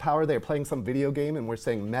Mennonite power, they were playing some video game and were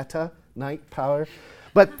saying Meta-nite power.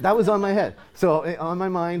 But that was on my head. So on my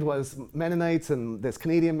mind was Mennonites and this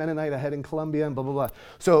Canadian Mennonite I had in Colombia and blah, blah, blah.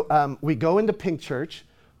 So we go into Pink Church.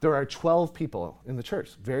 There are 12 people in the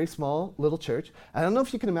church, very small little church. I don't know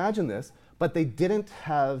if you can imagine this, but they didn't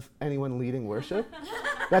have anyone leading worship.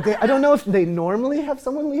 I don't know if they normally have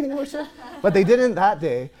someone leading worship, but they didn't that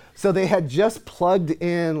day. So they had just plugged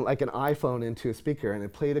in like an iPhone into a speaker and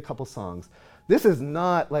it played a couple songs. This is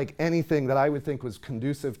not like anything that I would think was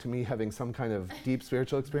conducive to me having some kind of deep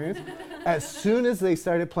spiritual experience. As soon as they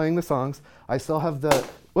started playing the songs, I still have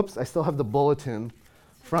the bulletin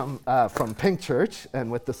from Pink Church, and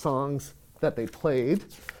with the songs that they played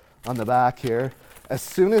on the back here. As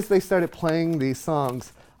soon as they started playing these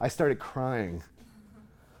songs, I started crying.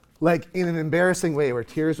 Like in an embarrassing way, where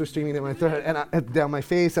tears were streaming down my throat and down my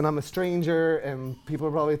face, and I'm a stranger, and people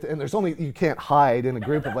are probably, and you can't hide in a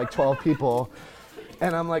group of like 12 people.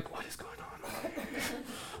 And I'm like, what is going on?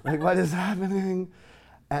 Like, what is happening?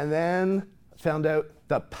 And then found out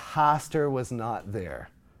the pastor was not there.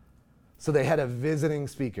 So they had a visiting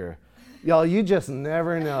speaker. Y'all, you just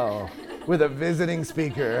never know with a visiting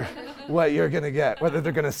speaker what you're gonna get, whether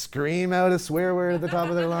they're gonna scream out a swear word at the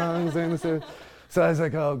top of their lungs. So I was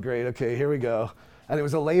like, oh, great, okay, here we go. And it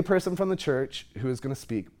was a lay person from the church who was going to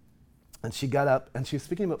speak. And she got up and she was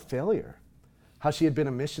speaking about failure, how she had been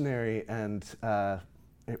a missionary and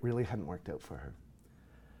it really hadn't worked out for her.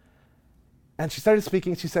 And she started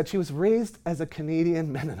speaking. She said she was raised as a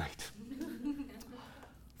Canadian Mennonite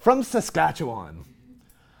from Saskatchewan.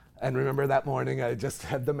 And remember that morning, I just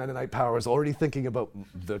had the Mennonite power. I was already thinking about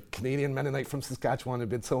the Canadian Mennonite from Saskatchewan who had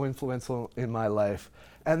been so influential in my life.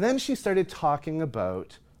 And then she started talking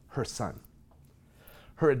about her son,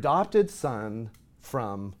 her adopted son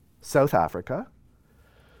from South Africa,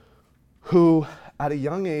 who at a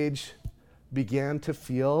young age began to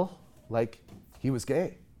feel like he was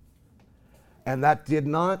gay. And that did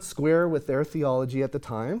not square with their theology at the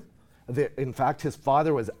time. In fact, his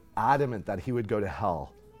father was adamant that he would go to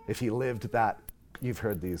hell if he lived that, you've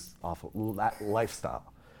heard these awful, that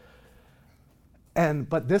lifestyle.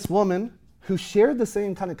 But this woman, who shared the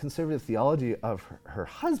same kind of conservative theology of her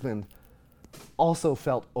husband, also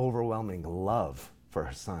felt overwhelming love for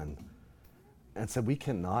her son and said, we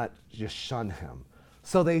cannot just shun him.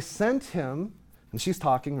 So they sent him, and she's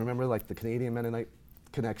talking, remember, like the Canadian Mennonite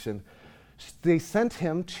connection, they sent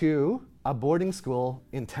him to a boarding school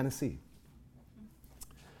in Tennessee.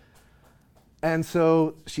 And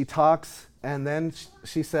so she talks, and then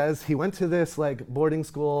she says he went to this like boarding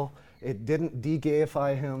school. It didn't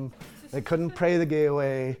de-gayify him. They couldn't pray the gay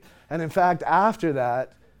away. And in fact, after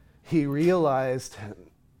that, he realized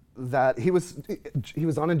that he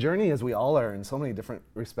was on a journey, as we all are in so many different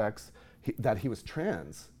respects, that he was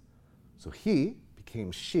trans. So he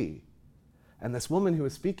became she. And this woman who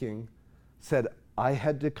was speaking said, I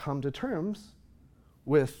had to come to terms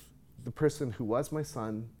with the person who was my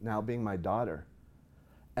son now being my daughter.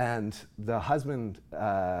 And the husband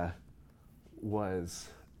the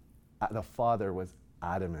father was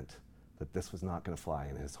adamant that this was not going to fly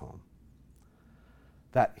in his home.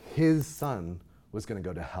 That his son was going to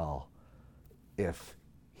go to hell if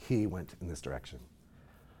he went in this direction.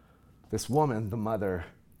 This woman, the mother,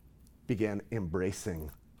 began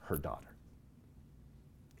embracing her daughter.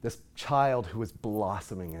 This child who was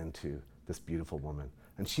blossoming into this beautiful woman.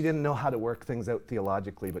 And she didn't know how to work things out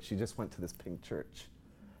theologically, but she just went to this pink church.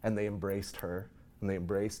 And they embraced her, and they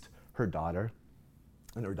embraced her daughter.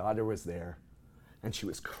 And her daughter was there, and she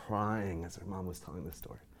was crying as her mom was telling the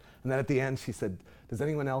story. And then at the end, she said, does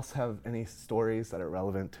anyone else have any stories that are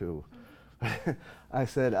relevant to? I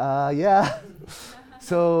said, yeah.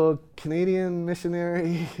 So Canadian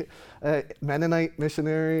missionary, Mennonite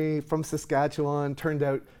missionary from Saskatchewan. Turned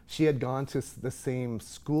out she had gone to the same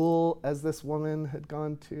school as this woman had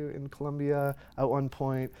gone to in Colombia at one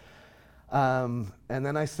point. And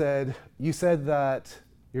then I said, you said that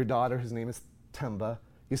your daughter, whose name is Temba,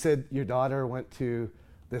 you said your daughter went to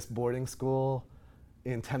this boarding school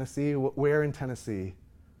in Tennessee. Where in Tennessee?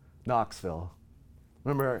 Knoxville.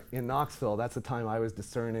 Remember, in Knoxville, that's the time I was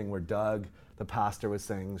discerning where Doug, the pastor, was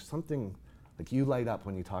saying something like, you light up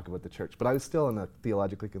when you talk about the church. But I was still in a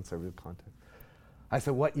theologically conservative context. I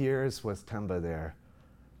said, what years was Temba there?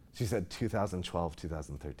 She said 2012,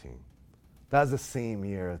 2013. That was the same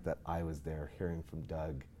year that I was there hearing from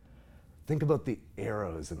Doug. Think about the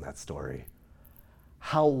arrows in that story.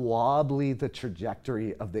 How wobbly the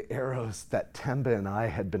trajectory of the arrows that Temba and I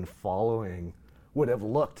had been following would have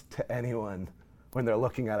looked to anyone when they're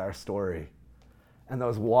looking at our story. And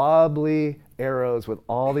those wobbly arrows with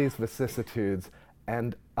all these vicissitudes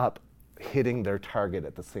end up hitting their target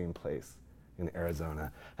at the same place in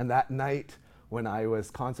Arizona. And that night, when I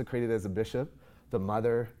was consecrated as a bishop, the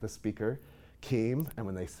mother, the speaker, came, and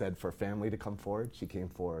when they said for family to come forward, she came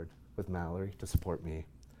forward with Mallory to support me.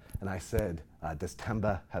 And I said, does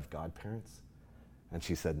Temba have godparents? And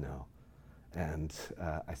she said no. And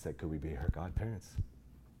I said, could we be her godparents?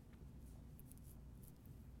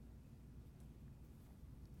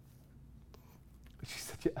 She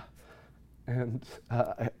said, yeah. And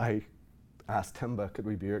I asked Temba, could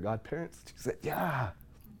we be her godparents? She said, yeah.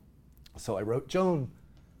 So I wrote Joan,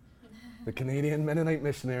 the Canadian Mennonite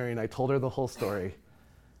missionary, and I told her the whole story.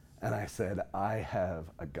 And I said, I have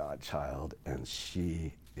a godchild, and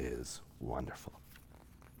she is wonderful.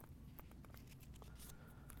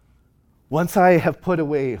 Once I have put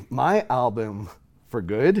away my album for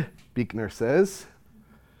good, Buechner says,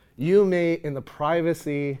 you may, in the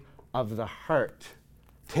privacy of the heart,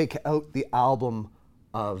 take out the album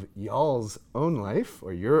of y'all's own life,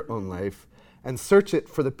 or your own life, and search it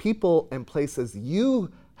for the people and places you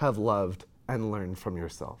have loved and learned from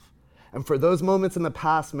yourself. And for those moments in the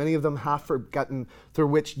past, many of them half forgotten, through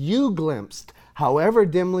which you glimpsed, however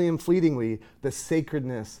dimly and fleetingly, the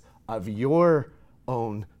sacredness of your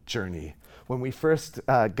own journey. When we first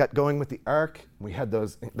got going with the Ark, we had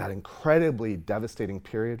that incredibly devastating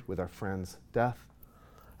period with our friend's death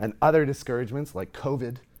and other discouragements like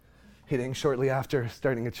COVID hitting shortly after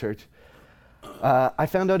starting a church. I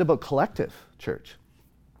found out about Collective Church.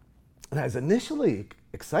 And I was initially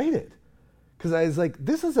excited because I was like,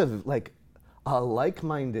 this is a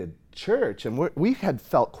like-minded church, and we had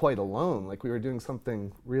felt quite alone, like we were doing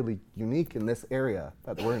something really unique in this area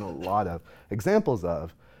that there weren't a lot of examples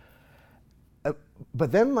of.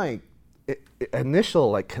 But then my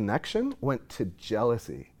initial connection went to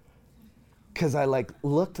jealousy, because I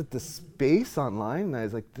looked at the space online and I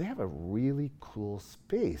was like, they have a really cool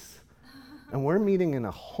space, and we're meeting in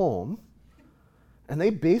a home, and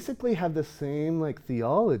they basically have the same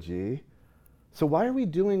theology. So why are we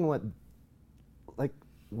doing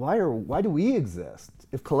why do we exist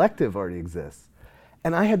if Collective already exists?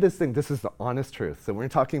 And I had this thing, this is the honest truth. So when we're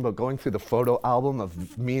talking about going through the photo album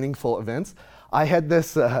of meaningful events, I had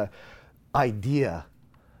this idea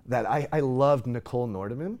that I loved Nicole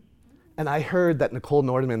Nordeman. And I heard that Nicole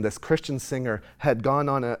Nordeman, this Christian singer, had gone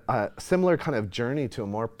on a similar kind of journey to a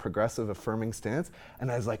more progressive, affirming stance. And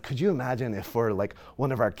I was like, could you imagine if for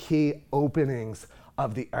one of our key openings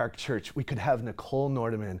of the Ark Church, we could have Nicole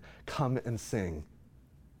Nordeman come and sing.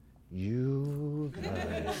 You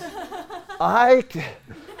guys.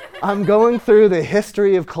 I'm going through the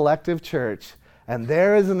history of Collective Church, and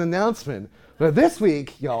there is an announcement. But this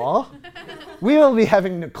week, y'all, we will be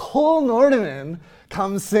having Nicole Nordeman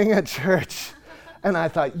come sing at church. And I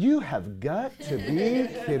thought, you have got to be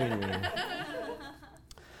kidding me.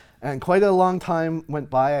 And quite a long time went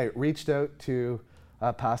by. I reached out to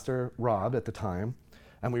Pastor Rob at the time,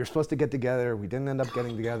 and we were supposed to get together. We didn't end up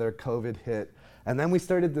getting together. COVID hit. And then we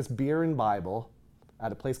started this beer and Bible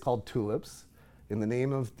at a place called Tulips in the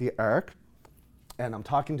name of the Ark. And I'm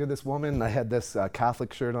talking to this woman. I had this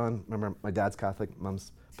Catholic shirt on. Remember, my dad's Catholic,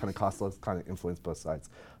 mom's Pentecostal. It's kind of influenced both sides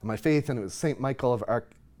of my faith. And it was St. Michael of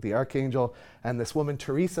the Archangel. And this woman,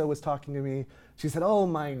 Teresa, was talking to me. She said, oh,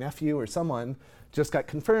 my nephew or someone just got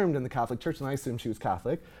confirmed in the Catholic Church. And I assumed she was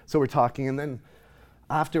Catholic. So we're talking. And then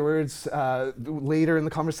afterwards, later in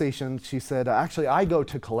the conversation, she said, actually, I go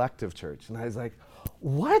to Collective Church. And I was like,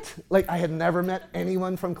 what? Like, I had never met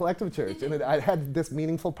anyone from Collective Church. And I had this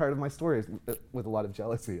meaningful part of my story with a lot of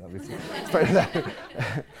jealousy, obviously. It's part of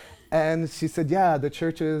that. And she said, yeah, the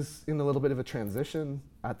church is in a little bit of a transition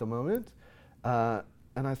at the moment.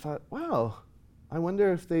 And I thought, wow, I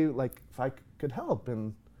wonder if I could help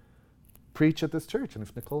and preach at this church, and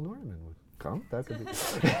if Nicole Norman would come, that could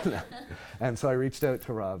be. And so I reached out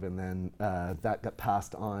to Rob, and then that got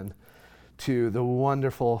passed on to the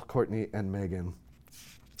wonderful Courtney and Megan.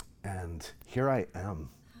 And here I am.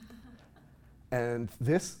 And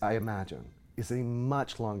this, I imagine, is a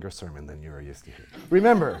much longer sermon than you are used to hearing.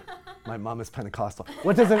 Remember, my mom is Pentecostal.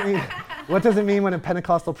 What does it mean? What does it mean when a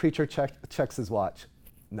Pentecostal preacher checks his watch?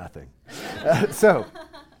 Nothing. So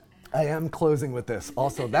I am closing with this.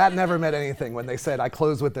 Also, that never meant anything when they said I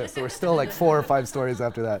close with this. There were still like 4 or 5 stories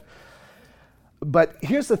after that. But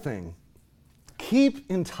here's the thing. Keep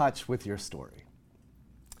in touch with your story.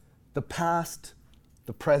 The past,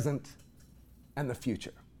 the present, and the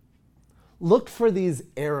future. Look for these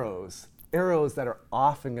arrows that are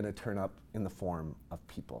often going to turn up in the form of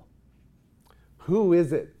people. Who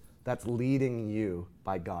is it that's leading you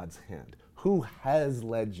by God's hand? Who has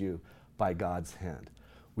led you by God's hand?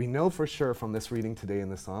 We know for sure from this reading today in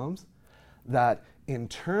the Psalms that in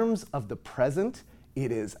terms of the present,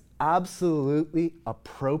 it is absolutely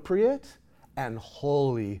appropriate and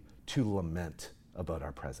holy to lament about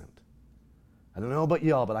our present. I don't know about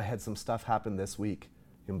y'all, but I had some stuff happen this week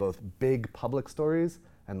in both big public stories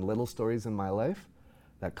and little stories in my life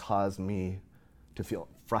that caused me to feel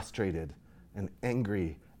frustrated and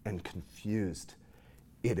angry and confused.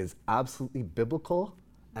 It is absolutely biblical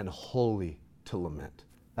and holy to lament.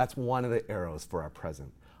 That's one of the arrows for our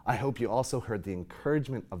present. I hope you also heard the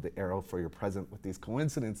encouragement of the arrow for your present with these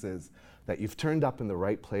coincidences that you've turned up in the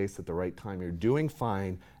right place at the right time. You're doing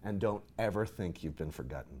fine, and don't ever think you've been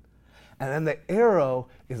forgotten. And then the arrow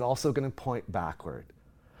is also going to point backward.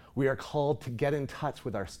 We are called to get in touch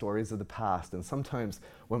with our stories of the past. And sometimes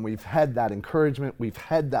when we've had that encouragement, we've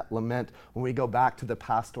had that lament, when we go back to the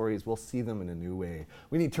past stories, we'll see them in a new way.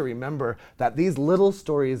 We need to remember that these little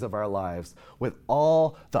stories of our lives, with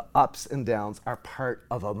all the ups and downs, are part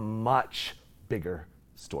of a much bigger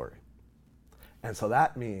story. And so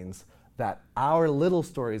that means that our little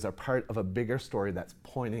stories are part of a bigger story that's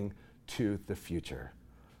pointing to the future.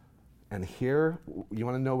 And here, you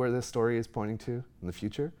want to know where this story is pointing to in the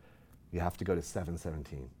future? You have to go to 7:17.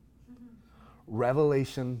 Mm-hmm.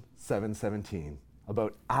 Revelation 7:17,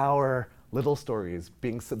 about our little stories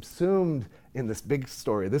being subsumed in this big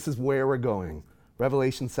story. This is where we're going.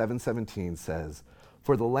 Revelation 7:17 says,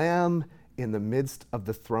 "For the Lamb in the midst of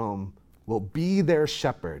the throne will be their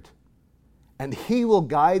shepherd, and he will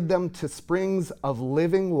guide them to springs of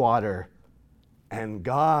living water, and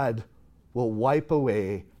God will wipe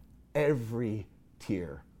away every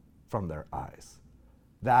tear from their eyes."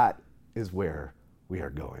 That is where we are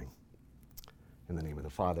going. In the name of the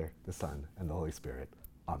Father, the Son, and the Holy Spirit.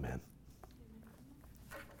 Amen.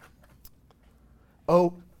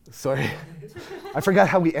 Oh, sorry. I forgot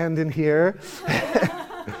how we end in here.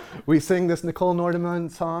 We sing this Nicole Norman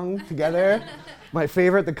song together. My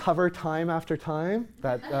favorite, the cover Time After Time,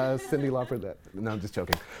 that Cyndi Lauper. No, I'm just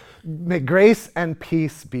joking. May grace and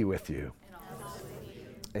peace be with you.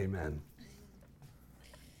 Amen.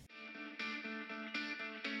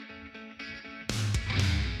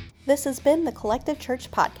 This has been the Collective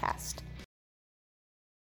Church Podcast.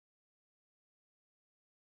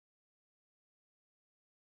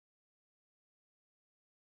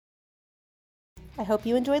 I hope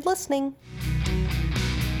you enjoyed listening.